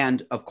 yes.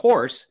 And of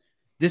course,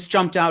 this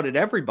jumped out at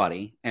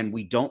everybody, and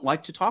we don't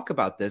like to talk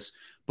about this,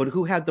 but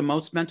who had the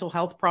most mental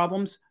health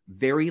problems?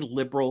 Very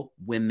liberal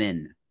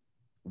women.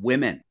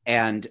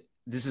 And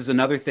this is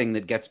another thing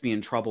that gets me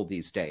in trouble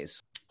these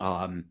days,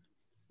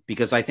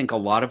 because I think a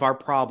lot of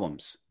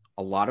problems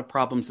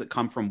that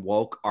come from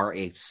woke are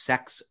a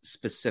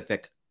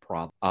sex-specific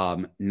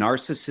problem.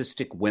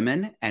 Narcissistic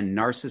women and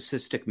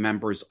narcissistic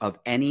members of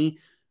any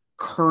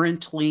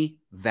currently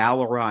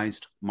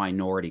valorized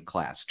minority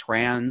class,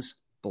 trans,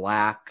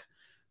 Black,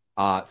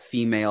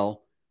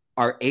 female,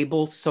 are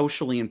able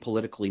socially and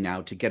politically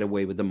now to get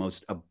away with the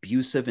most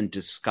abusive and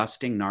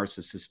disgusting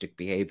narcissistic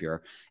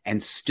behavior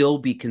and still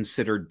be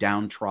considered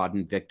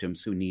downtrodden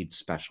victims who need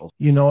special.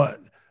 You know,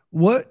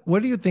 what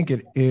do you think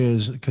it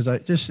is? Because I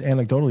just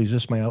anecdotally,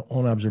 just my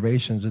own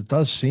observations, it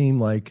does seem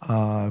like,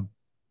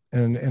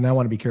 and I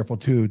want to be careful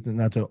too,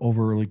 not to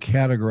overly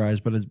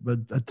categorize, but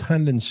a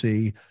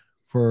tendency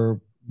for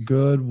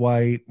good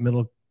white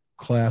middle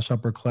class,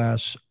 upper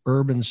class,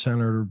 urban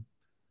centered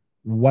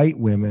white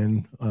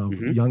women,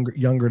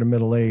 younger to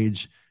middle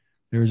age.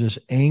 There's this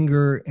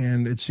anger,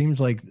 and it seems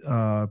like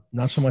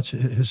not so much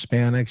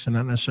Hispanics and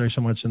not necessarily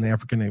so much in the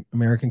African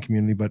American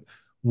community, but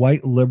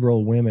white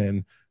liberal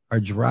women are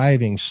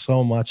driving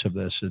so much of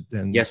this.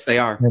 And yes, they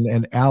are.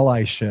 And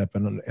allyship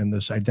and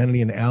this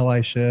identity and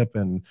allyship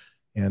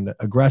and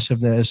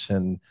aggressiveness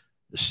and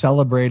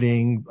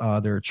celebrating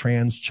their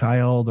trans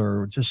child,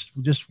 or just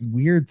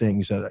weird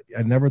things that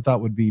I never thought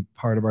would be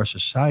part of our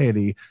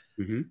society.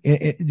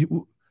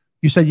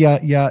 You said,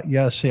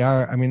 yes, they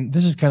are. I mean,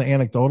 this is kind of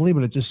anecdotally,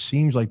 but it just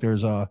seems like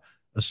there's a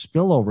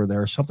spillover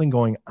there, something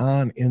going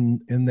on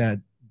in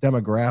that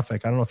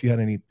demographic. I don't know if you had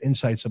any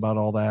insights about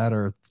all that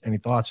or any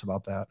thoughts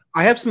about that.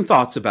 I have some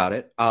thoughts about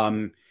it.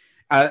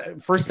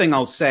 First thing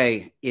I'll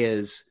say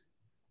is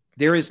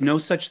there is no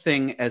such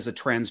thing as a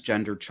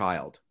transgender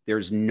child.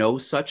 There's no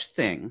such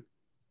thing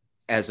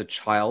as a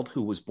child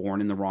who was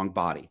born in the wrong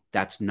body.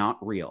 That's not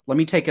real. Let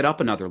me take it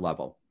up another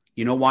level.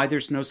 You know why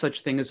there's no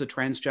such thing as a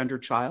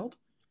transgender child?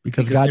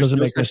 Because God doesn't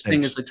make such mistakes.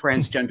 Thing as a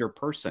transgender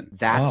person.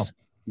 That's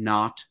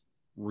not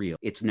real.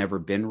 It's never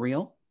been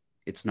real.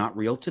 It's not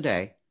real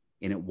today,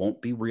 and it won't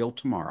be real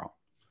tomorrow.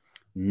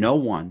 No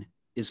one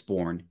is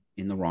born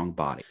in the wrong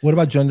body. What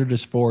about gender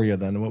dysphoria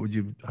then?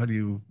 How do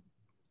you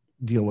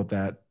deal with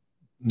that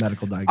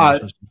medical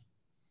diagnosis?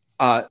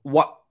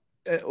 Well,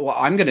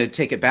 I'm going to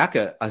take it back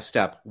a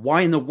step.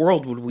 Why in the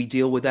world would we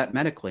deal with that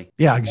medically?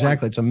 Yeah,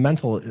 exactly. It's a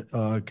mental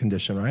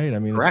condition, right? I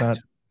mean, correct. It's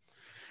not.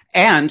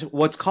 And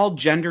what's called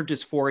gender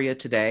dysphoria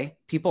today,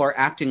 people are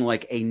acting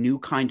like a new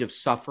kind of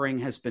suffering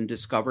has been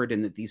discovered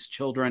and that these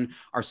children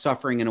are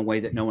suffering in a way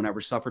that no one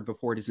ever suffered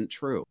before. It isn't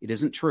true. It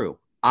isn't true.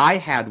 I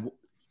had,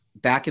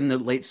 back in the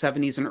late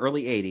 70s and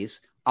early 80s,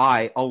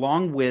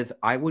 along with,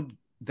 I would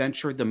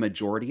venture, the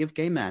majority of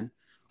gay men,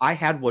 I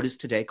had what is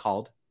today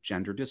called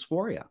gender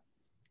dysphoria.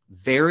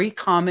 Very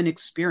common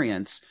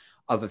experience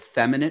of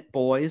effeminate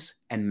boys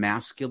and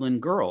masculine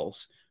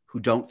girls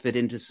who don't fit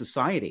into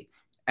society.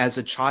 As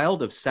a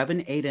child of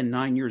 7, 8, and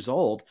 9 years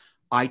old,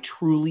 I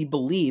truly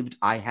believed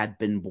I had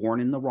been born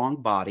in the wrong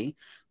body,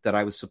 that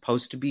I was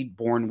supposed to be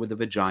born with a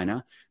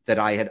vagina, that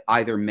I had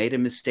either made a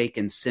mistake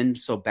and sinned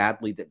so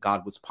badly that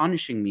God was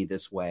punishing me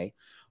this way,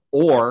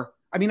 or,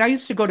 I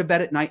used to go to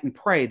bed at night and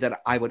pray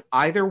that I would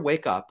either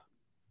wake up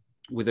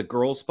with a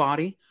girl's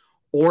body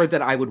or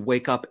that I would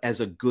wake up as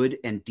a good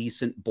and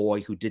decent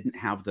boy who didn't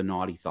have the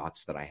naughty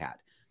thoughts that I had.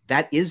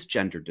 That is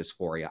gender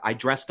dysphoria. I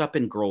dressed up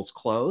in girls'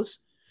 clothes.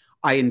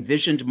 I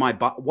envisioned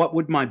what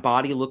would my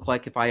body look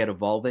like if I had a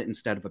vulva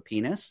instead of a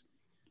penis?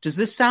 Does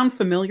this sound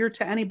familiar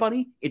to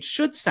anybody? It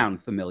should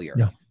sound familiar.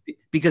 Yeah.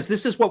 Because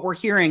this is what we're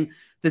hearing,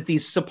 that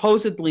these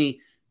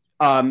supposedly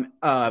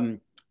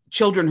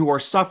children who are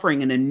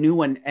suffering in a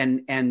new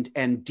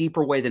and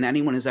deeper way than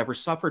anyone has ever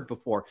suffered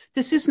before.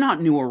 This is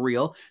not new or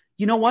real.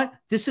 You know what?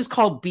 This is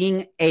called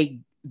being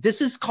a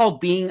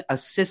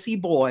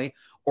sissy boy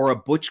or a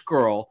butch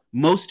girl,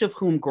 most of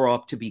whom grow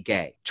up to be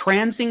gay.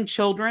 Transing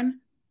children,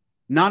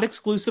 not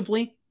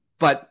exclusively,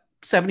 but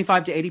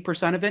 75 to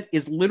 80% of it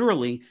is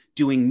literally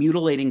doing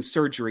mutilating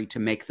surgery to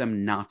make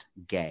them not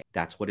gay.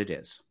 That's what it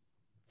is.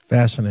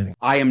 Fascinating.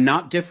 I am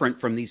not different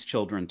from these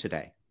children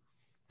today.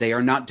 They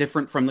are not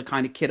different from the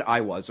kind of kid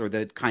I was, or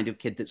the kind of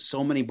kid that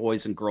so many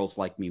boys and girls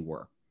like me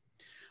were.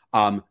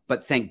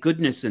 But thank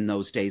goodness in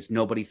those days,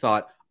 nobody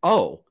thought,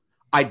 oh,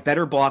 I'd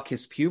better block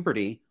his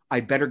puberty. I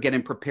better get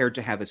him prepared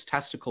to have his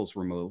testicles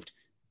removed.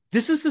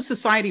 This is the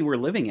society we're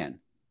living in.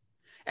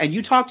 And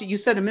you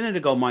said a minute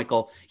ago,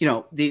 Michael,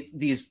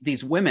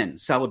 these women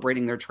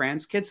celebrating their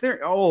trans kids,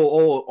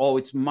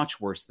 it's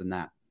much worse than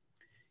that.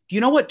 Do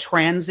you know what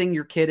transing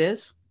your kid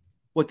is?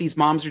 What these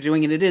moms are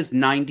doing? And it is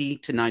 90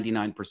 to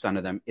 99%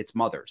 of them, it's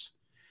mothers.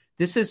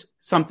 This is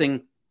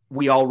something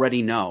we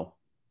already know.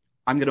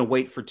 I'm going to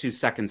wait for 2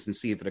 seconds and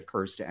see if it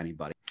occurs to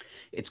anybody.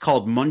 It's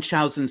called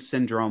Munchausen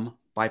syndrome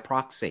by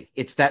proxy.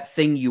 It's that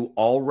thing you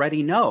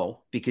already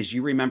know because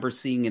you remember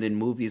seeing it in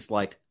movies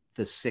like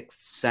The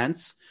Sixth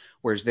Sense,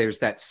 where there's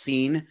that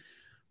scene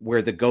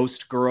where the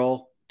ghost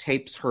girl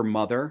tapes her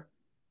mother,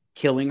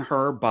 killing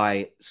her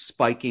by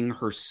spiking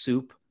her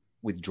soup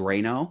with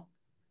Drano.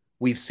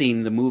 We've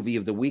seen the movie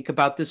of the week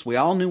about this. We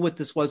all knew what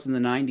this was in the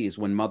 90s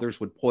when mothers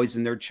would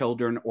poison their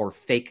children or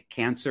fake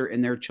cancer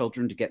in their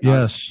children to get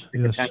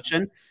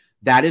attention.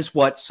 That is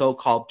what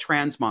so-called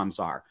trans moms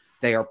are.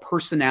 They are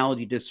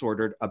personality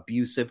disordered,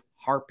 abusive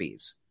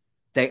harpies.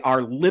 They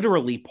are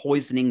literally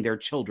poisoning their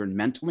children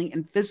mentally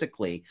and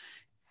physically.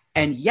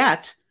 And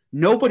yet,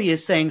 nobody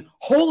is saying,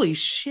 holy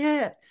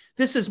shit,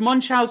 this is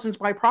Munchausen's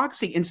by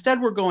proxy.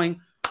 Instead, we're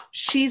going,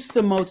 she's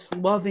the most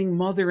loving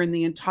mother in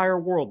the entire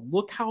world.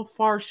 Look how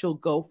far she'll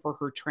go for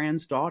her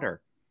trans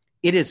daughter.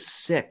 It is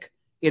sick.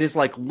 It is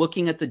like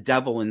looking at the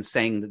devil and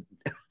saying that,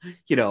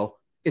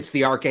 it's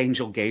the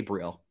Archangel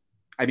Gabriel.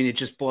 I mean, it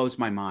just blows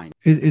my mind.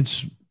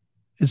 It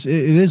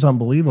is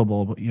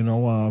unbelievable, but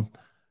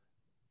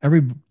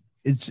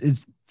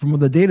it's from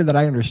the data that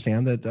I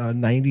understand that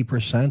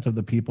 90% of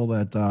the people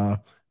that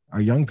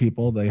are young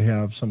people, they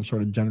have some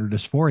sort of gender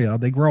dysphoria.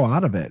 They grow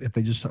out of it if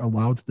they just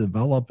allow it to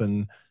develop.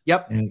 And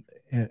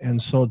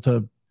so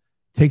to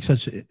take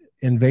such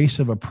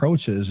invasive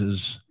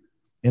approaches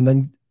and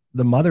then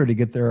the mother to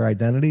get their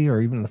identity,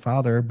 or even the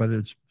father, but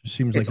it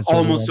seems like it's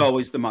almost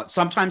always the mother,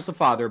 sometimes the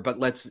father, but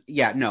it's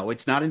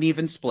not an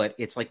even split.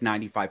 It's like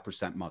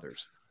 95%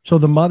 mothers. So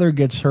the mother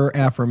gets her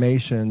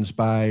affirmations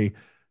by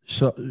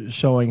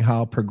showing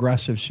how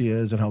progressive she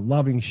is and how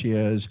loving she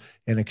is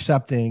and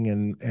accepting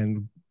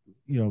and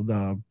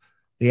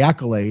the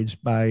accolades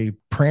by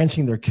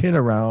prancing their kid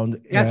around.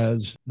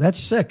 Yes. That's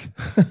sick.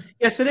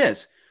 Yes, it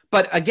is.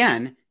 But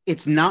again,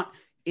 it's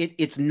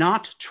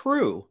not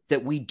true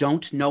that we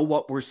don't know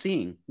what we're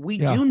seeing. We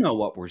do know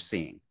what we're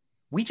seeing.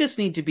 We just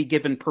need to be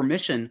given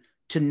permission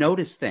to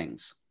notice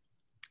things.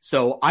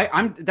 So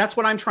that's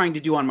what I'm trying to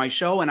do on my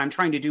show, and I'm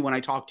trying to do when I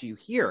talk to you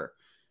here.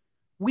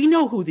 We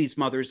know who these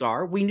mothers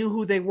are. We knew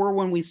who they were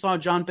when we saw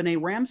John Benet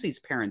Ramsey's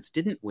parents,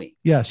 didn't we?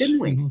 Yes. Didn't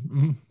we?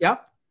 Mm-hmm.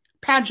 Yep.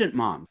 Pageant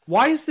mom.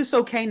 Why is this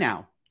okay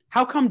now?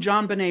 How come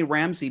John Benet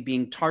Ramsey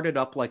being tarted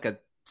up like a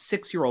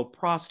 6-year-old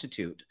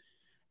prostitute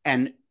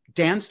and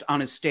danced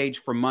on a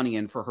stage for money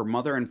and for her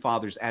mother and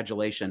father's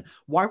adulation?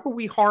 Why were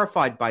we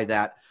horrified by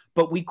that?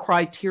 But we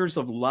cry tears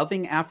of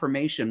loving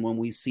affirmation when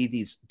we see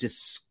these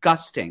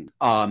disgusting,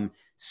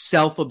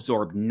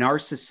 self-absorbed,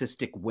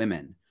 narcissistic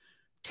women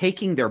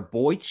taking their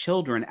boy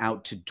children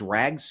out to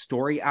drag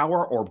story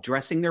hour or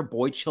dressing their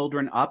boy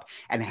children up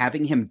and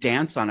having him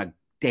dance on a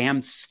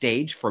damn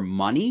stage for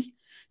money.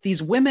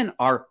 These women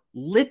are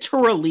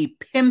literally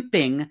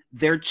pimping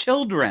their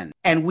children,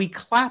 and we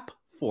clap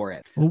for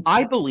it.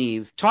 I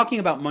believe, talking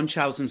about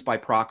Munchausen's by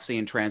proxy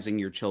and transing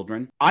your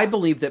children, I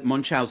believe that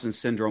Munchausen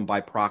syndrome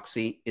by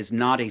proxy is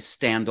not a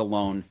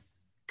standalone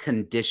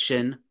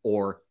condition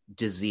or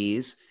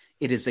disease.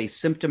 It is a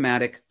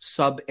symptomatic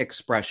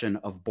sub-expression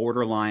of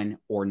borderline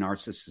or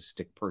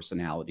narcissistic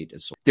personality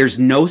disorder. There's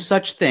no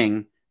such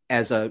thing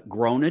as a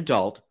grown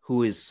adult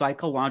who is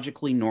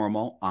psychologically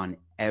normal on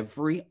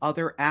every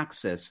other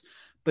axis,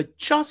 but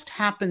just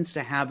happens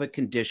to have a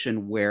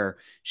condition where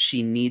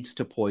she needs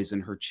to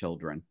poison her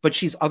children, but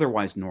she's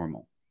otherwise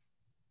normal.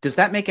 Does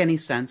that make any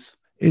sense?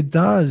 It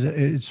does.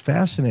 It's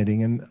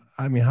fascinating. And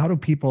I mean, how do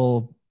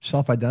people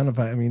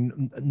self-identify? I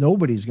mean,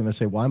 nobody's going to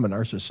say, well, I'm a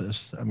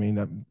narcissist. I mean,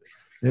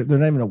 they're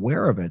not even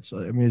aware of it. So,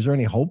 I mean, is there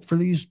any hope for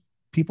these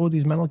people with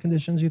these mental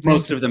conditions, you think?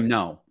 Most of them,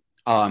 no.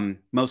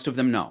 Most of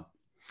them, no.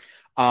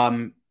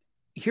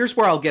 Here's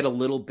where I'll get a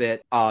little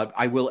bit,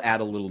 I will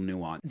add a little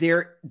nuance.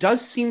 There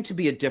does seem to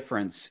be a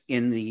difference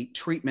in the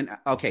treatment.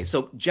 Okay,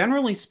 so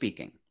generally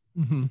speaking,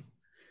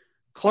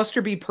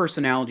 cluster B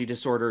personality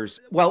disorders,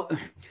 well,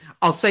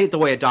 I'll say it the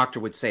way a doctor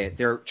would say it.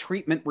 They're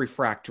treatment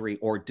refractory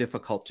or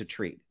difficult to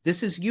treat.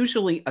 This is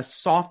usually a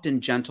soft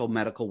and gentle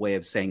medical way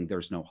of saying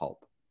there's no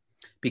hope.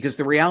 Because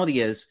the reality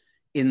is,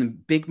 in the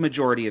big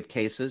majority of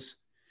cases,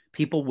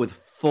 people with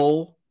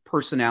full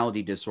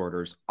personality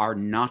disorders are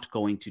not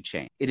going to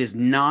change. It is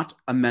not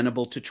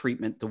amenable to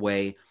treatment the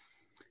way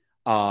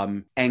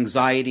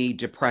anxiety,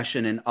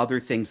 depression, and other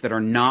things that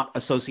are not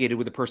associated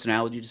with a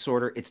personality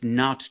disorder. It's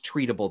not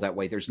treatable that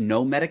way. There's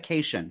no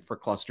medication for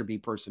cluster B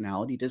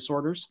personality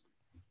disorders.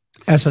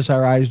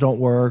 SSRIs don't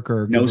work,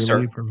 or no,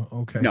 sir.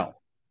 Okay.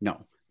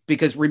 No.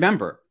 Because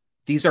remember,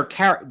 these are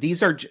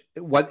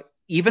what.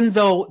 Even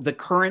though the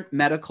current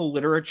medical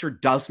literature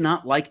does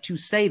not like to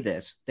say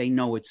this, they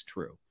know it's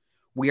true.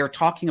 we are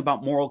talking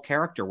about moral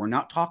character. We're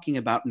not talking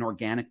about an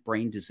organic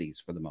brain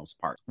disease for the most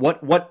part.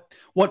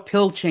 What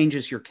pill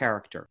changes your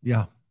character?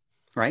 Yeah.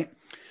 Right.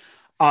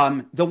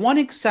 The one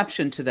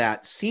exception to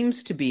that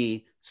seems to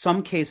be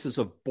some cases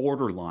of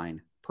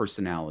borderline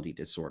personality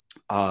disorder.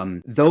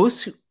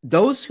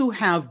 Those who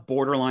have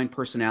borderline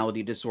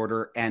personality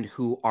disorder and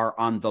who are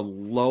on the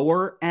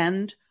lower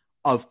end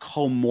of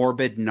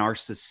comorbid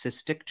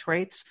narcissistic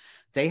traits,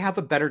 they have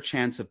a better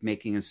chance of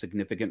making a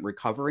significant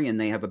recovery,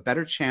 and they have a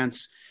better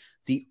chance.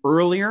 The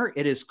earlier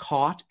it is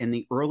caught and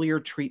the earlier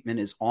treatment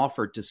is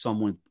offered to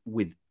someone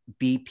with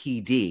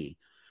BPD,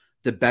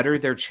 the better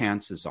their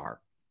chances are.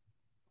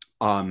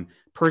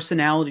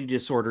 Personality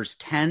disorders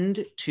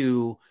tend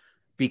to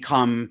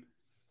become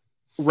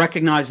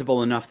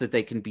recognizable enough that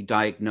they can be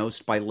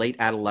diagnosed by late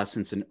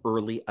adolescence and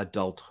early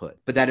adulthood.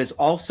 But that is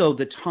also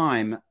the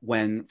time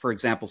when, for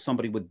example,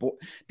 somebody with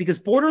because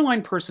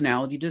borderline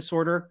personality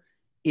disorder,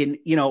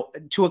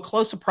 to a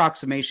close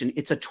approximation,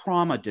 it's a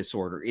trauma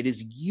disorder. It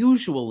is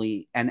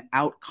usually an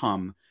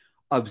outcome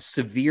of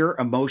severe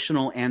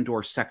emotional and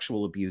or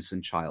sexual abuse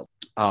in childhood.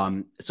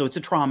 So it's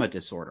a trauma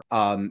disorder.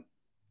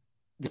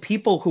 The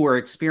people who are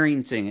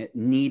experiencing it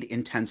need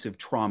intensive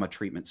trauma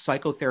treatment,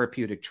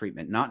 psychotherapeutic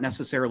treatment, not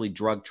necessarily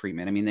drug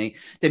treatment. I mean,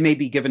 they may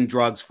be given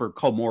drugs for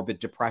comorbid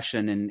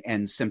depression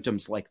and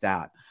symptoms like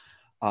that.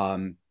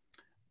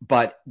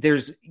 But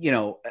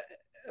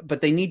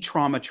they need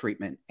trauma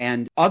treatment.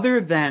 And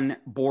other than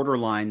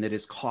borderline that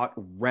is caught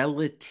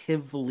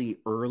relatively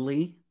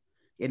early,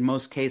 in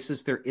most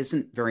cases, there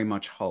isn't very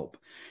much hope.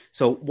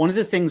 So one of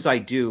the things I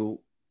do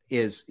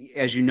is,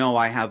 as you know,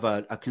 I have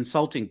a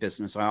consulting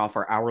business. I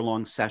offer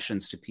hour-long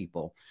sessions to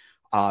people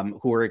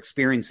who are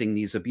experiencing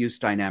these abuse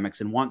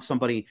dynamics and want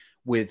somebody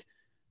with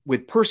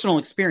personal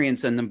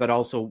experience in them, but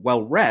also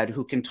well-read,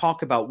 who can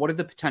talk about what are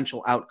the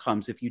potential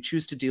outcomes if you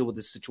choose to deal with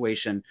this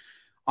situation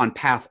on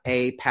path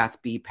A, path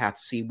B, path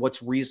C.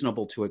 What's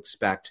reasonable to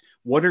expect?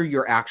 What are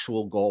your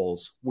actual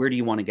goals? Where do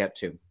you want to get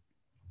to?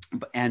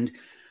 And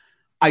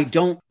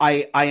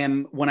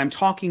when I'm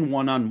talking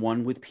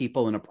one-on-one with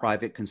people in a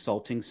private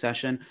consulting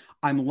session,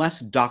 I'm less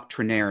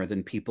doctrinaire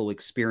than people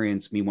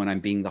experience me when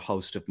I'm being the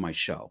host of my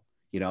show.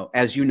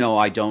 As you know,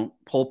 I don't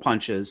pull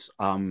punches.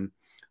 I'm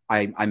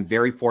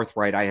very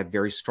forthright. I have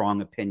very strong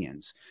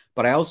opinions,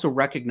 but I also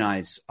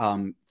recognize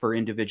for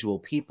individual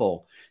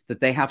people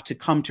that they have to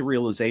come to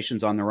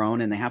realizations on their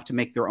own and they have to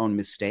make their own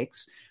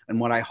mistakes. And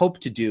what I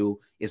hope to do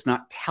is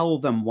not tell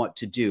them what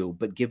to do,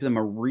 but give them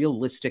a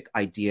realistic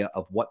idea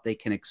of what they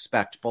can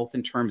expect, both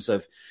in terms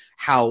of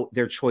how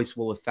their choice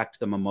will affect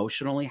them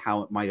emotionally,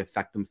 how it might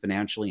affect them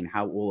financially, and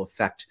how it will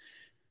affect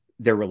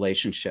their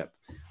relationship.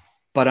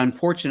 But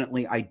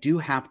unfortunately, I do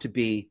have to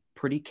be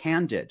pretty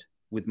candid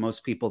with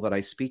most people that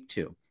I speak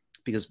to,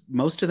 because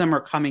most of them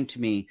are coming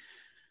to me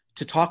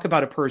to talk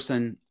about a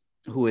person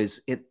who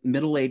is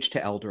middle-aged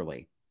to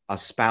elderly, a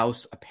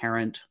spouse, a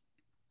parent,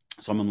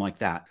 someone like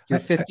that. Your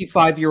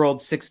 55-year-old,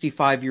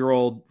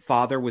 65-year-old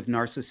father with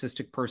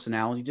narcissistic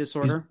personality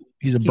disorder,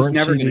 he's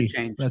never going to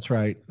change. That's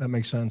right. That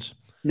makes sense.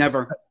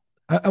 Never.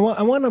 I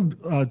want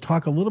to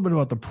talk a little bit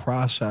about the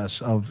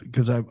process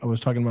because I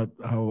was talking about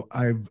how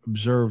I've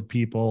observed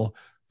people,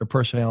 their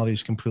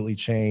personalities completely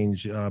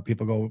change.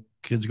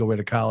 Kids go away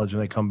to college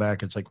and they come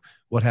back. It's like,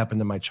 what happened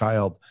to my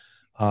child?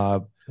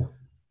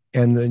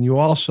 And then you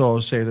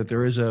also say that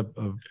there is a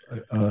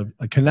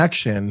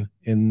connection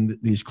in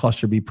these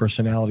cluster B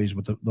personalities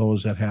with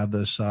those that have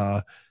this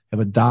have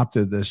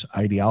adopted this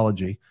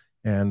ideology.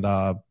 And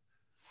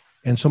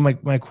so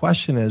my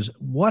question is,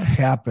 what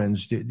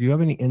happens? Do you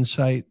have any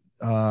insight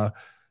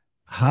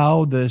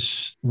how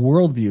this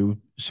worldview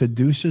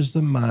seduces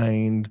the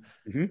mind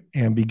mm-hmm.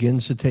 and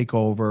begins to take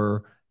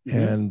over mm-hmm.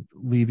 and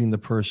leaving the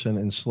person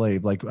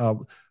enslaved? Like,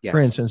 yes. For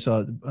instance,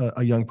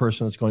 a young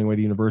person that's going away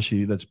to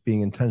university that's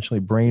being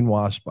intentionally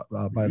brainwashed by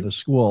mm-hmm. the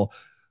school,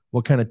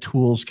 what kind of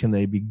tools can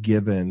they be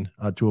given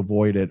to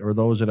avoid it? Or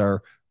those that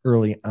are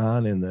early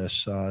on in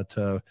this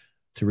to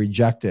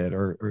reject it,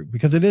 or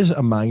because it is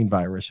a mind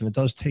virus and it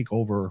does take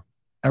over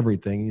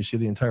everything. You see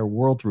the entire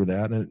world through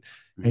that,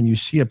 and you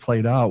see it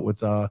played out with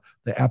the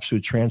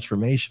absolute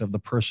transformation of the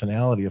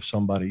personality of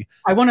somebody.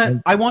 I want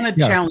to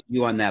challenge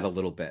you on that a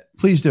little bit.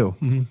 Please do.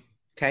 Mm-hmm.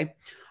 Okay.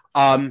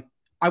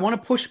 I want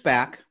to push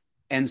back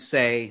and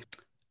say,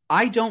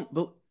 I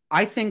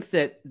think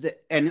that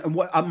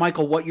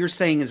Michael, what you're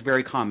saying is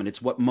very common. It's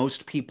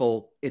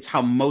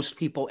how most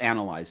people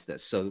analyze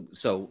this.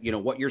 So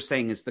what you're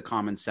saying is the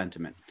common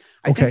sentiment.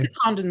 I think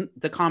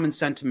the common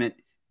sentiment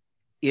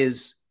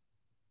is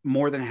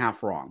more than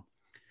half wrong.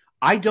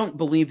 I don't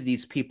believe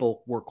these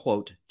people were,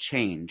 quote,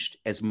 changed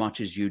as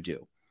much as you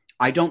do.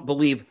 I don't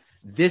believe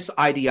this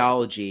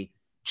ideology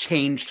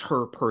changed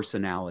her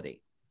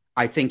personality.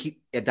 I think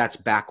that's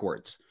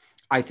backwards.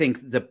 I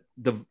think the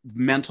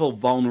mental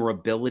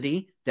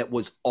vulnerability that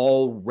was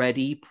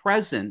already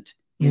present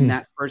in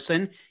that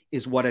person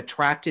is what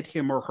attracted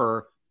him or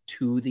her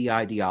to the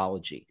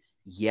ideology.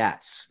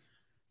 Yes,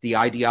 the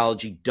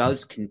ideology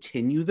does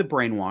continue the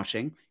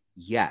brainwashing.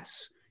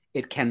 Yes,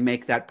 it can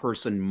make that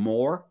person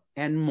more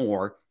and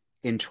more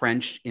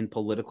entrenched in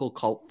political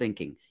cult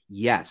thinking.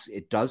 Yes,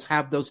 it does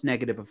have those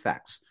negative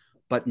effects.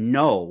 But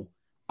no,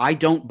 I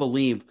don't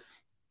believe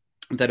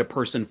that a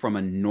person from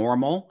a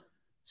normal,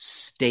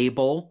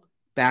 stable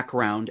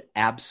background,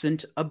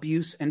 absent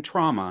abuse and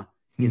trauma,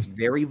 is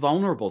very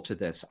vulnerable to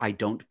this. I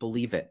don't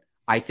believe it.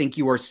 I think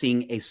you are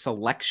seeing a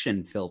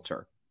selection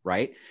filter,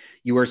 right?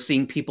 You are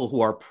seeing people who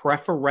are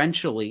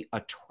preferentially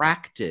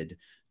attracted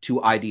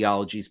to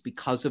ideologies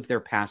because of their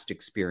past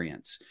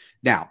experience.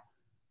 Now,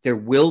 there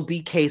will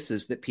be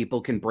cases that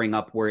people can bring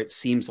up where it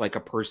seems like a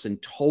person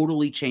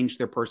totally changed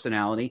their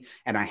personality,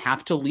 and I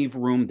have to leave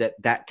room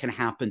that that can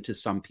happen to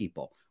some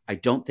people. I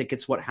don't think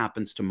it's what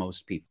happens to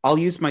most people. I'll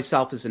use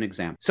myself as an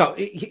example.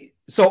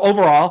 So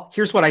overall,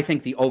 here's what I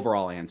think the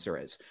overall answer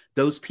is.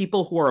 Those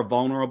people who are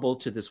vulnerable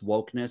to this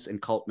wokeness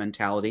and cult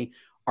mentality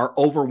are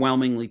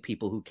overwhelmingly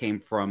people who came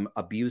from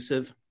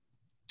abusive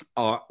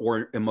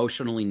or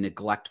emotionally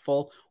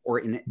neglectful or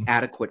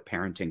inadequate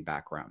parenting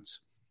backgrounds.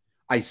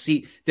 I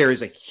see there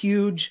is a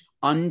huge,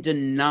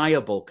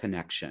 undeniable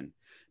connection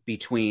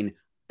between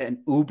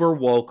an uber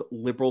woke,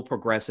 liberal,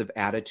 progressive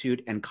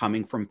attitude and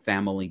coming from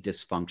family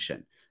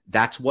dysfunction.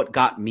 That's what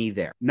got me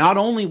there. Not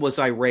only was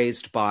I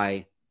raised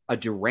by a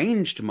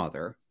deranged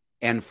mother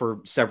and for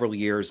several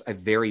years a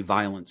very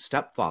violent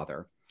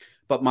stepfather,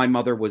 but my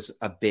mother was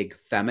a big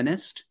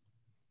feminist.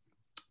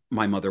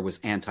 My mother was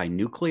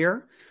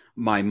anti-nuclear.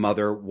 My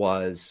mother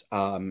was,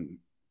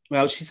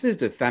 well, she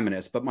says a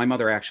feminist, but my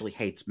mother actually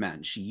hates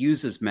men. She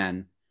uses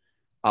men,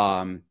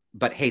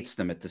 but hates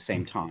them at the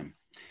same time,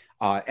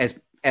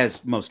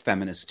 as most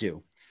feminists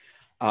do.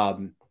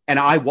 And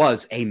I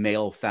was a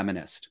male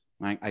feminist.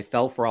 Right? I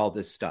fell for all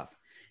this stuff.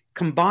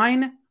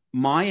 Combine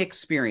my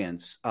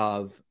experience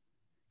of,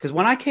 because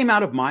when I came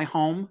out of my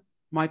home,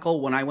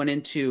 Michael, when I went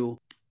into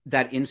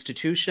that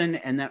institution,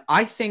 and that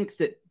I think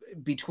that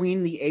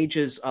between the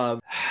ages of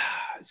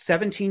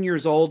 17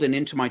 years old and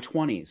into my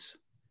 20s,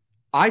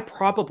 I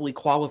probably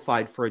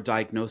qualified for a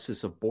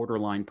diagnosis of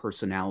borderline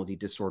personality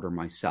disorder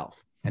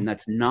myself. And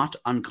that's not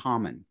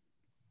uncommon.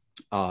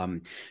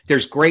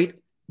 There's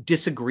great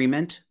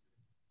disagreement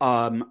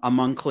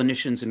among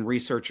clinicians and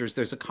researchers.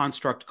 There's a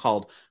construct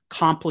called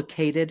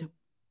complicated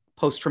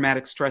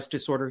post-traumatic stress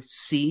disorder,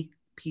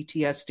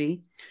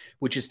 CPTSD,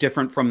 which is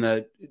different from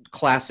the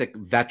classic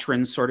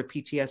veteran sort of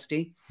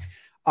PTSD.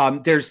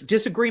 There's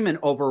disagreement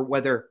over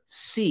whether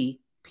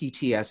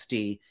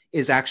CPTSD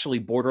is actually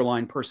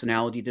borderline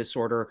personality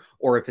disorder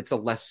or if it's a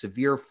less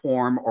severe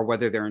form or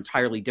whether they're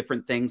entirely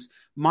different things.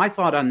 My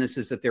thought on this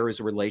is that there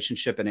is a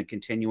relationship and a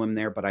continuum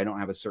there, but I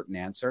don't have a certain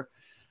answer.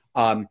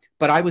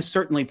 But I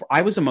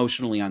was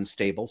emotionally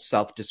unstable,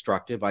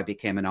 self-destructive. I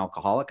became an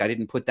alcoholic. I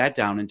didn't put that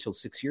down until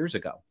 6 years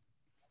ago.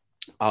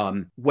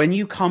 When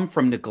you come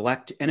from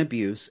neglect and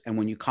abuse, and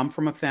when you come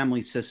from a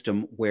family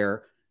system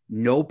where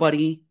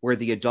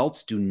the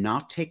adults do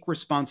not take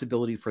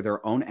responsibility for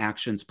their own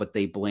actions, but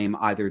they blame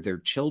either their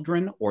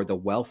children or the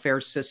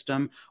welfare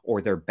system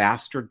or their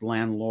bastard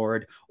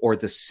landlord or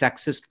the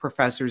sexist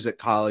professors at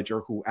college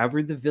or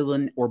whoever the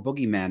villain or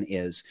boogeyman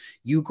is,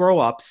 you grow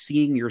up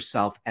seeing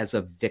yourself as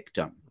a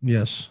victim.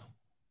 Yes.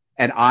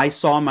 And I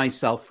saw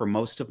myself for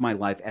most of my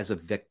life as a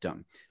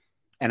victim.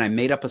 And I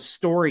made up a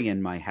story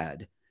in my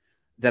head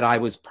that I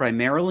was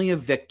primarily a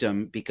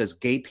victim because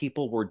gay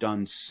people were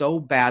done so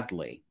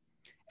badly.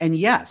 And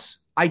yes,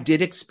 I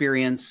did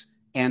experience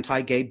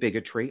anti-gay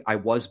bigotry. I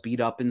was beat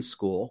up in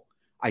school.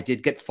 I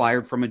did get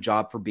fired from a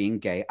job for being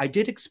gay. I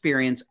did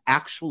experience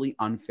actually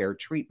unfair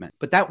treatment,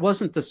 but that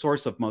wasn't the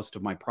source of most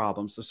of my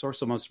problems. The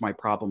source of most of my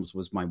problems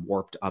was my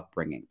warped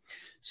upbringing.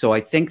 So I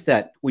think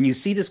that when you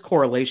see this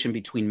correlation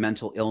between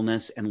mental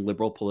illness and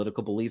liberal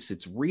political beliefs,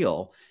 it's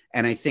real.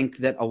 And I think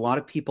that a lot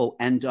of people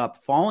end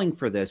up falling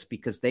for this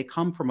because they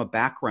come from a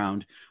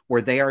background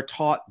where they are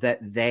taught that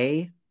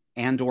they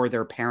and or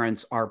their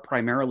parents are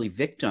primarily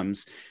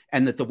victims,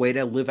 and that the way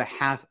to live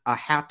a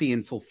happy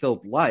and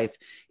fulfilled life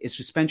is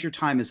to spend your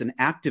time as an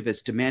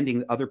activist demanding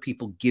that other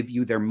people give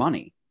you their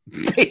money,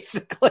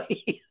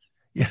 basically.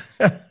 Yeah.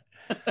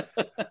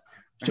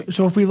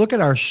 So if we look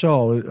at our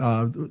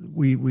show,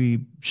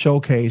 we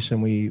showcase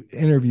and we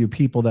interview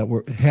people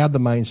that had the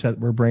mindset,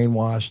 were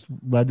brainwashed,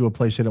 led to a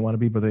place they didn't want to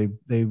be, but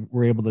they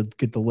were able to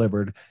get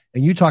delivered.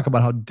 And you talk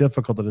about how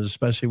difficult it is,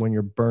 especially when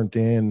you're burnt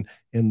in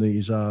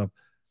these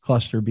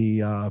cluster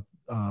B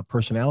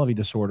personality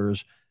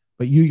disorders,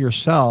 but you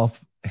yourself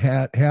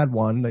had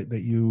one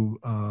that you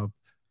are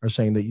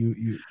saying that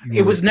you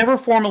it was never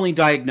formally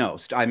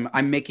diagnosed. I'm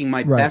making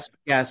my right. best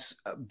guess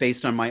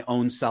based on my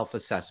own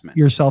self-assessment.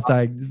 Your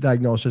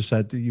self-diagnosis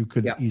that you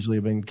could easily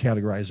have been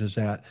categorized as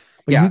that.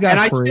 But yeah, you got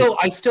and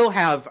I still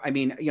have. I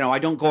mean, I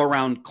don't go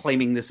around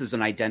claiming this as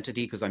an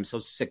identity because I'm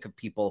so sick of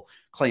people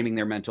claiming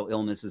their mental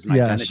illness as an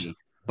identity.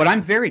 But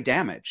I'm very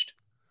damaged.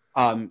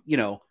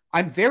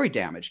 I'm very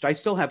damaged. I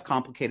still have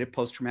complicated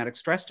post-traumatic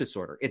stress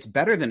disorder. It's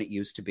better than it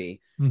used to be,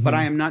 but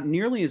I am not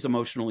nearly as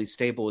emotionally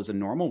stable as a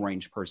normal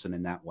range person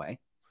in that way.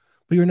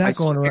 But you're not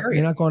going around.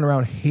 You're not going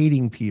around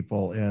hating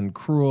people and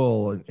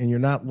cruel, and you're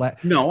not.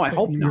 No, I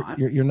hope not.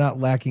 You're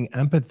not lacking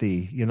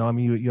empathy. I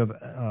mean, you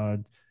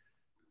have.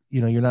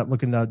 you're not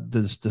looking to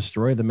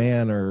destroy the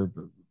man, or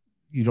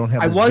you don't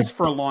have. I was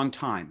for a long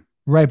time.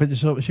 Right. But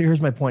so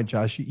here's my point,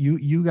 Josh.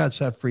 You got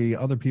set free.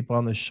 Other people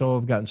on the show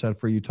have gotten set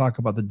free. You talk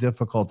about the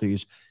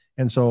difficulties.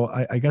 And so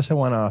I guess I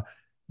want to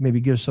maybe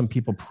give some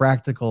people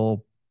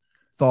practical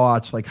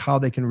thoughts, like how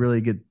they can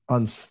really get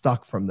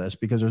unstuck from this,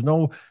 because there's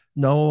no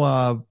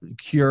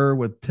cure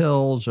with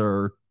pills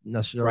or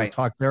necessarily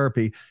talk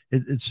therapy.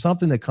 It's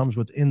something that comes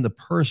within the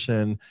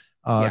person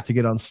to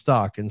get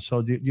unstuck. And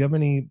so do you have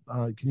any,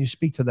 can you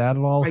speak to that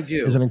at all? I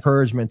do. As an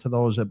encouragement to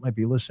those that might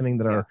be listening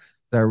that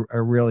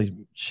are really,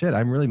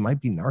 I really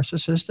might be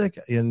narcissistic,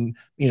 and,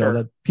 know,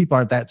 that people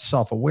aren't that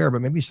self-aware,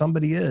 but maybe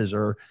somebody is,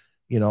 or,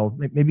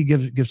 maybe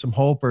give some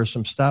hope or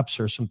some steps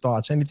or some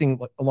thoughts, anything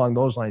along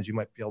those lines you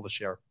might be able to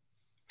share.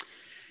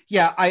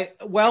 Yeah,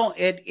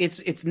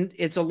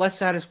 it's a less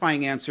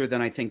satisfying answer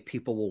than I think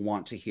people will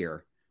want to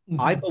hear.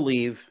 Mm-hmm. I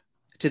believe,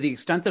 to the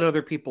extent that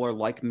other people are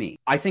like me,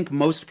 I think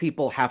most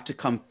people have to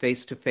come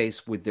face to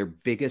face with their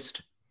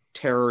biggest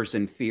terrors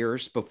and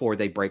fears before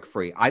they break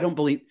free. I don't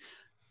believe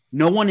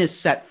no one is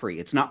set free.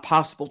 It's not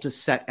possible to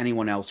set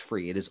anyone else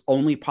free. It is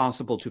only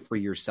possible to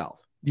free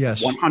yourself.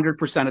 Yes.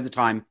 100% of the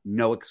time,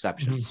 no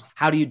exceptions. Mm-hmm.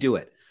 How do you do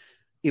it?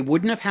 It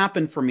wouldn't have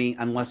happened for me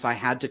unless I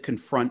had to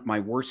confront my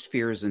worst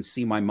fears and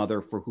see my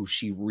mother for who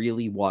she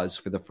really was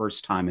for the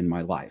first time in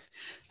my life.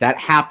 That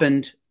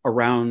happened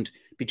around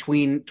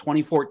between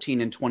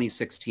 2014 and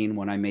 2016,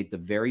 when I made the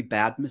very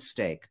bad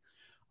mistake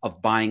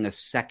of buying a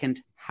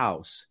second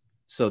house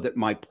so that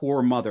my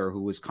poor mother,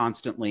 who was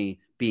constantly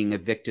being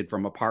evicted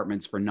from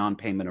apartments for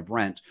non-payment of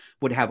rent,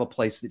 would have a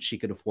place that she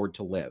could afford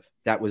to live.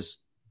 That was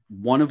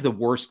one of the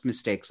worst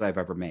mistakes I've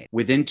ever made.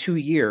 Within 2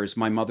 years,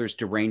 my mother's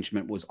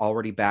derangement was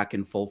already back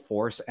in full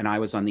force, and I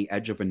was on the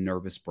edge of a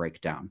nervous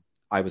breakdown.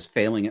 I was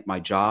failing at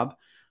my job.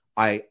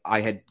 I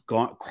had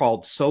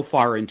crawled so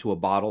far into a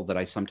bottle that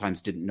I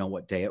sometimes didn't know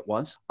what day it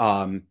was.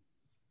 I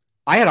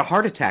had a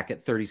heart attack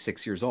at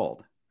 36 years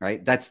old,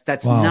 right?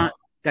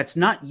 That's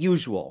not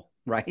usual.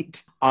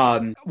 Right.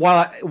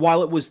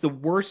 While it was the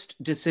worst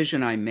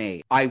decision I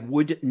made, I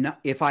would not,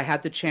 if I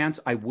had the chance,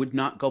 I would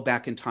not go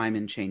back in time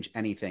and change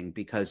anything,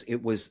 because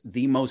it was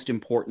the most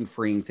important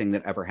freeing thing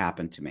that ever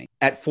happened to me.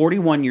 At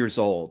 41 years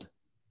old,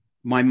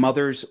 my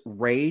mother's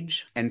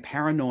rage and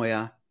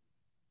paranoia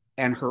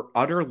and her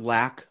utter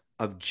lack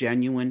of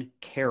genuine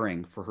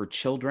caring for her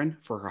children,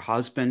 for her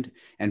husband,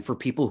 and for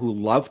people who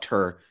loved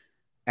her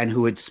and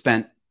who had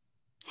spent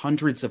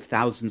hundreds of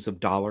thousands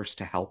of dollars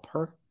to help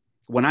her.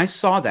 When I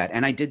saw that,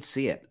 and I did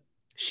see it,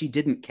 she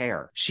didn't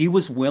care. She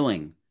was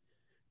willing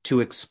to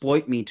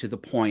exploit me to the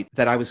point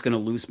that I was going to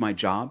lose my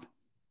job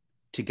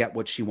to get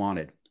what she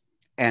wanted.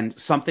 And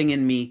something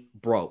in me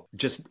broke.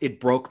 It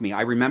broke me.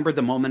 I remember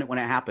the moment when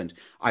it happened.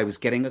 I was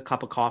getting a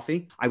cup of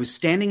coffee. I was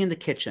standing in the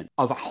kitchen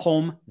of a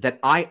home that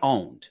I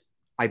owned.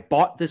 I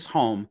bought this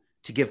home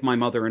to give my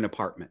mother an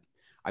apartment.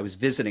 I was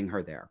visiting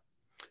her there.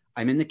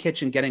 I'm in the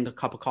kitchen getting a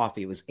cup of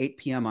coffee. It was 8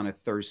 p.m. on a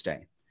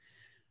Thursday.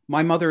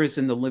 My mother is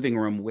in the living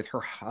room with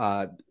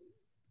her,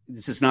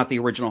 this is not the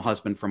original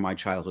husband from my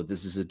childhood.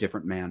 This is a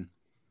different man.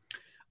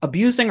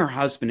 Abusing her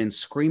husband and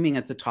screaming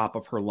at the top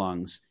of her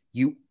lungs,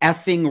 "You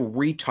effing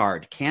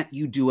retard. Can't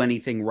you do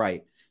anything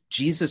right?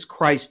 Jesus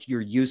Christ, you're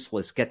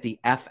useless. Get the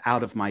F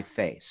out of my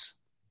face."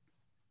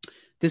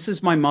 This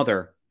is my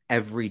mother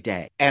every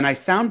day. And I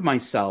found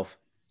myself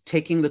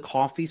taking the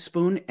coffee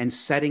spoon and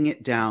setting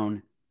it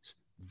down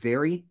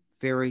very,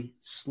 very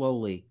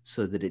slowly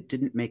so that it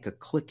didn't make a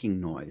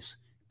clicking noise.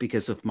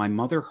 Because if my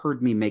mother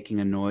heard me making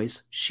a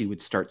noise, she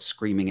would start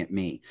screaming at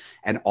me.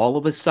 And all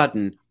of a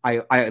sudden,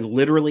 I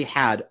literally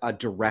had a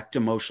direct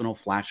emotional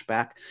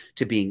flashback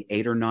to being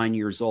 8 or 9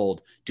 years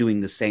old,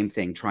 doing the same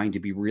thing, trying to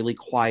be really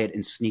quiet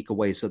and sneak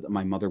away so that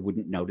my mother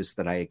wouldn't notice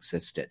that I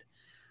existed.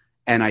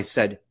 And I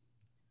said,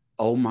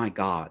 "Oh my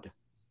God,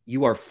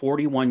 you are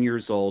 41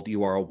 years old.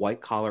 You are a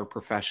white-collar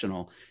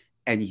professional,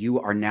 and you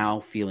are now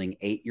feeling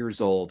 8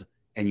 years old,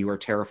 and you are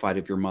terrified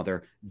of your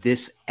mother.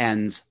 This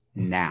ends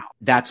now."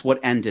 That's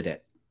what ended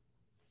it.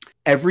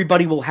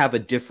 Everybody will have a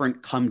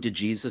different come to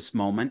Jesus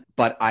moment,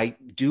 but I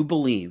do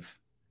believe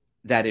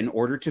that in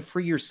order to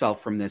free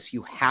yourself from this,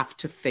 you have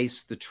to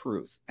face the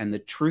truth. And the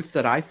truth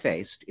that I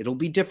faced, it'll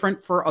be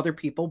different for other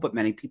people, but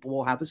many people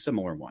will have a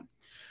similar one.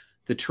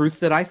 The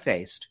truth that I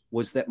faced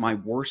was that my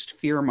worst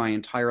fear my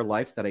entire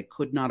life that I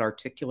could not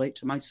articulate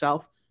to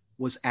myself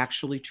was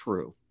actually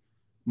true.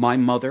 My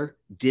mother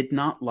did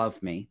not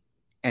love me,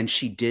 and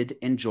she did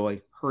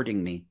enjoy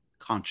hurting me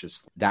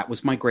consciously. That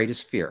was my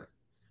greatest fear.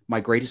 My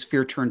greatest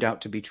fear turned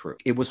out to be true.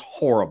 It was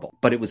horrible,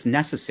 but it was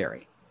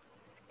necessary,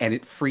 and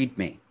it freed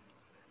me.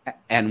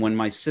 And when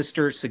my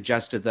sister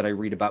suggested that I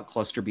read about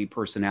cluster B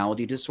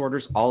personality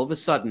disorders, all of a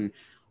sudden,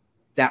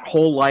 that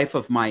whole life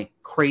of my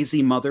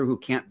crazy mother who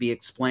can't be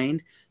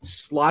explained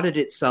slotted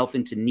itself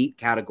into neat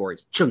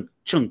categories. Chunk,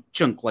 chunk,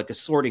 chunk, like a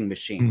sorting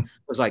machine.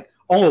 It was like,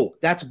 oh,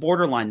 that's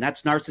borderline.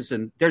 That's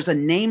narcissism. There's a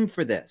name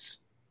for this.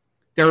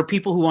 There are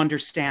people who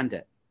understand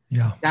it.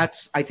 Yeah.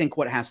 That's, I think,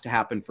 what has to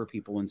happen for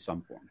people in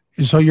some form.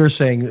 So you're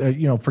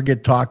saying,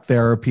 forget talk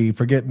therapy,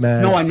 forget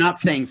meds. No, I'm not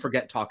saying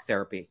forget talk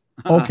therapy.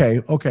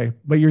 Okay.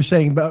 But you're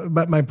saying,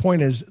 but my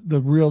point is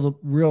the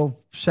real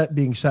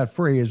being set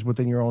free is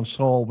within your own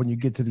soul when you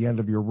get to the end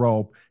of your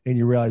rope and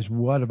you realize,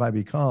 what have I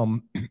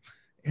become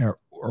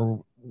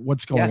or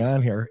what's going Yes.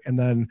 on here? And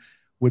then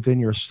within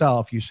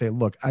yourself, you say,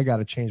 look, I got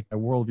to change my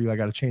worldview. I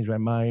got to change my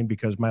mind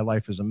because my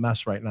life is a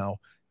mess right now.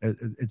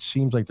 It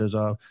seems like there's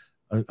a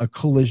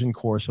collision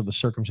course of the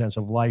circumstance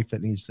of life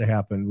that needs to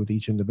happen with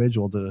each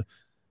individual to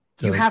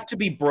You have to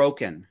be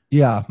broken.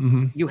 Yeah.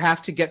 Mm-hmm. You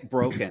have to get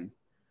broken.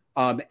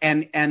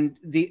 And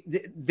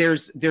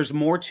there's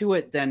more to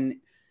it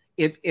than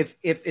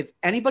if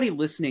anybody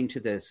listening to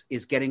this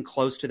is getting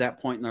close to that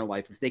point in their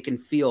life, if they can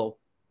feel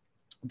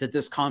that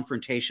this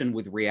confrontation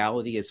with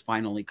reality is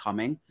finally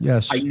coming.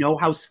 Yes. I know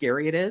how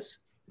scary it is.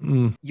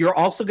 You're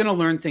also going to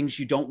learn things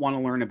you don't want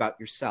to learn about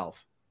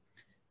yourself.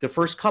 The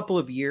first couple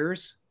of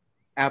years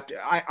after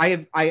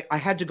I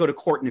had to go to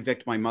court and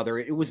evict my mother.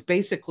 It was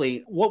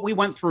basically what we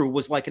went through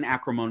was like an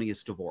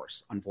acrimonious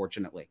divorce,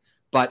 unfortunately,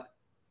 but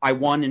I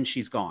won and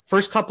she's gone.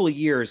 First couple of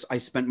years, I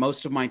spent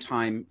most of my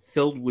time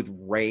filled with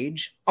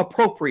rage,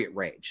 appropriate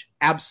rage,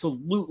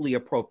 absolutely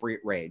appropriate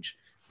rage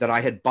that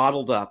I had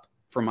bottled up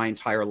for my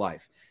entire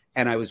life.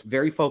 And I was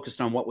very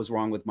focused on what was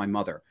wrong with my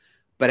mother.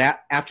 But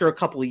after a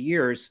couple of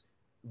years,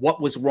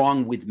 what was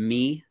wrong with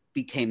me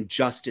became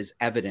just as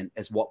evident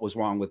as what was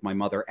wrong with my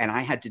mother. And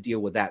I had to deal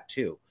with that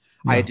too.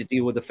 Yeah. I had to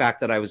deal with the fact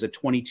that I was a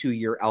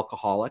 22-year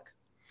alcoholic,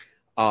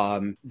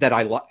 that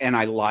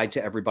I lied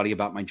to everybody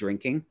about my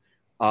drinking.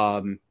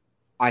 I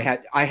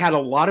had a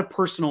lot of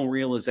personal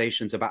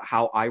realizations about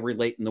how I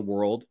relate in the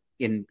world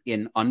in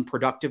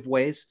unproductive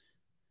ways.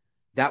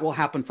 That will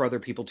happen for other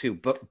people too.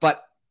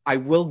 But I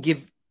will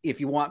give,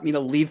 if you want me to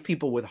leave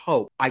people with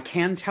hope, I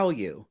can tell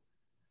you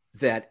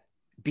that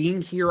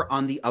being here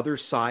on the other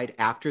side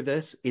after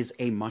this is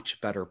a much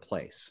better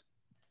place.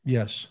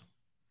 Yes.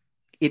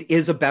 It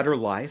is a better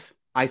life.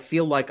 I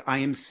feel like I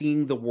am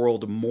seeing the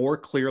world more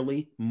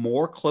clearly,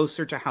 more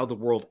closer to how the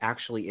world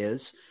actually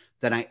is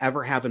than I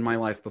ever have in my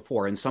life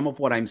before. And some of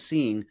what I'm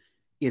seeing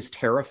is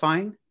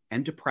terrifying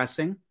and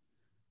depressing.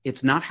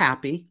 It's not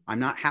happy. I'm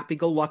not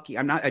happy-go-lucky.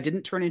 I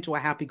didn't turn into a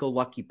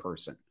happy-go-lucky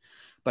person,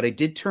 but I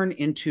did turn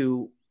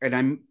into,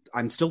 and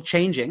I'm still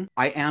changing.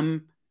 I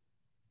am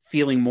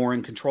feeling more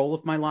in control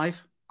of my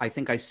life. I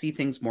think I see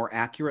things more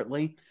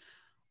accurately.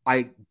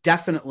 I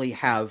definitely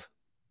have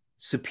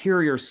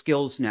superior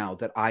skills now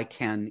that I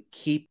can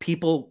keep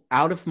people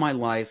out of my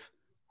life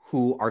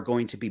who are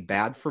going to be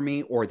bad for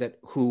me or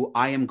who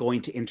I am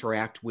going to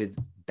interact with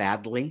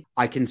badly.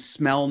 I can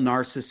smell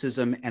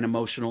narcissism and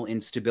emotional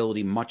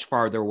instability much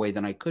farther away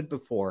than I could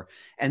before.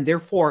 And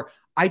therefore,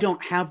 I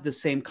don't have the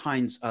same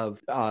kinds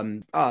of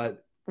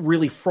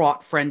really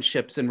fraught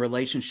friendships and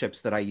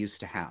relationships that I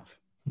used to have.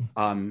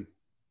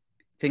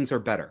 Things are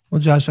better.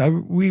 Well, Josh,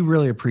 we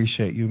really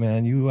appreciate you,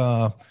 man.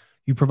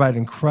 You provide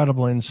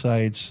incredible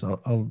insights.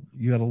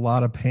 You had a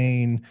lot of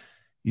pain.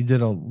 You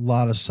did a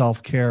lot of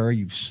self-care.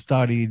 You've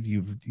studied.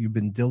 You've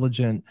been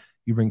diligent.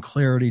 You bring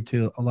clarity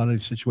to a lot of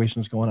these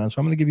situations going on. So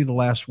I'm going to give you the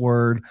last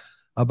word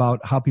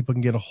about how people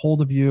can get a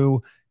hold of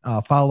you,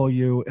 follow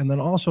you, and then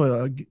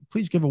also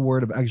please give a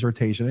word of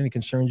exhortation, any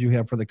concerns you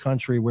have for the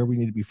country, where we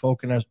need to be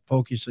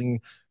focusing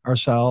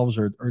ourselves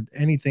or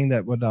anything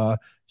that would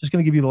just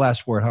going to give you the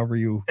last word, however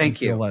you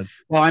feel led.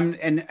 Well,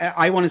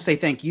 I want to say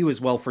thank you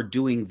as well for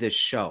doing this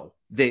show.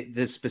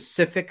 The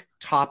specific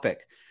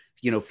topic,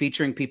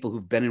 featuring people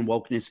who've been in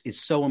wokeness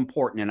is so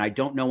important, and I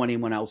don't know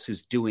anyone else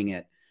who's doing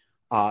it.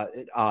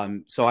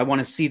 So I want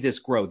to see this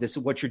grow. This is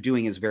what you're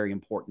doing is very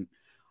important.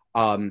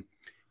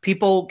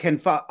 People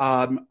can,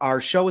 our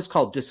show is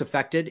called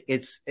Disaffected.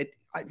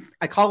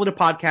 I call it a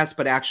podcast,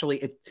 but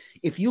actually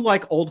if you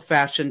like old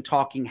fashioned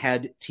talking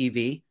head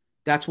TV,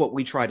 that's what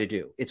we try to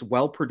do. It's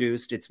well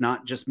produced. It's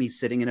not just me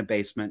sitting in a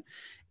basement.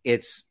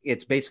 It's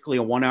basically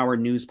a 1 hour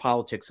news,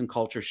 politics, and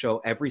culture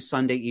show every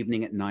Sunday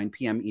evening at 9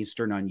 p.m.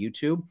 Eastern on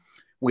YouTube.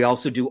 We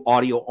also do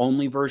audio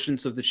only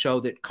versions of the show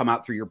that come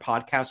out through your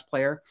podcast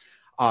player.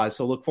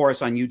 So look for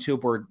us on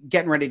YouTube. We're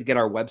getting ready to get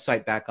our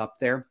website back up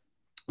there.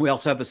 We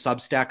also have a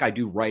Substack. I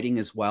do writing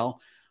as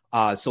well.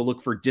 So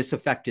look for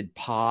Disaffected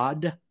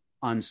Pod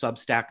on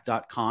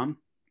Substack.com.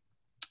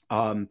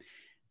 And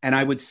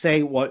I would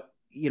say what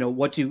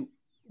do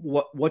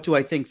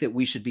I think that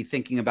we should be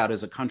thinking about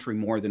as a country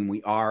more than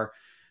we are?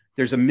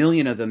 There's a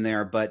million of them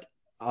there, but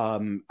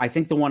I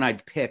think the one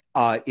I'd pick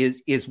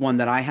is one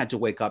that I had to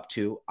wake up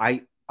to.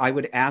 I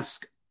would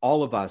ask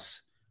all of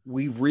us,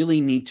 we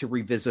really need to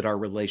revisit our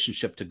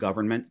relationship to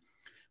government.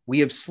 We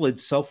have slid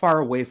so far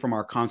away from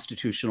our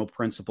constitutional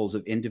principles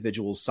of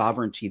individual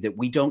sovereignty that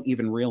we don't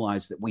even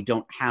realize that we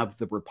don't have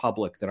the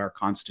republic that our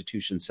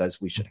Constitution says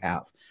we should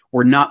have.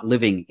 We're not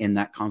living in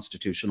that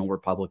constitutional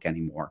republic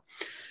anymore.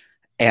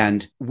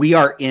 And we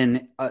are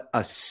in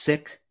a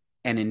sick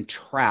and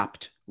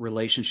entrapped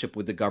relationship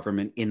with the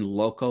government in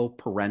loco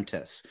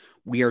parentis.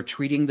 We are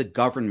treating the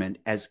government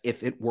as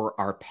if it were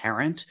our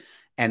parent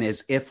and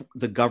as if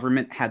the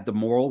government had the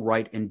moral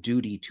right and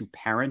duty to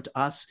parent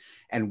us.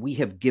 And we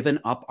have given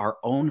up our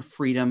own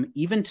freedom,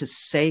 even to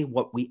say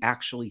what we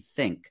actually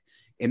think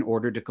in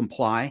order to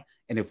comply.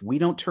 And if we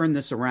don't turn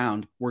this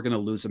around, we're going to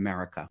lose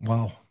America.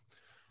 Wow.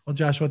 Well,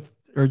 Joshua,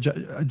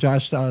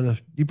 Josh,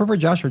 you prefer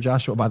Josh or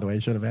Joshua, by the way? I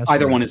should have asked.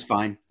 Either one is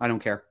fine. I don't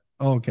care.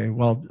 Okay.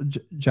 Well,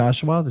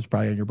 Joshua, that's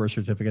probably on your birth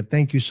certificate.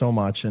 Thank you so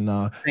much. And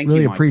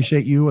really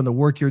appreciate you and the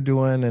work you're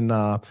doing. And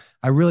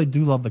I really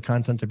do love the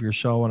content of your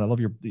show. And I love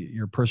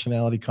your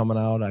personality coming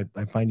out.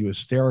 I find you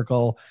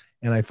hysterical.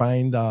 And I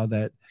find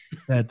that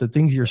the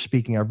things you're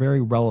speaking are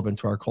very relevant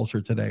to our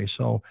culture today.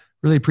 So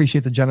really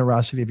appreciate the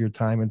generosity of your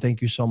time. And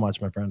thank you so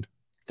much, my friend.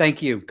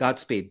 Thank you.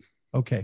 Godspeed. Okay.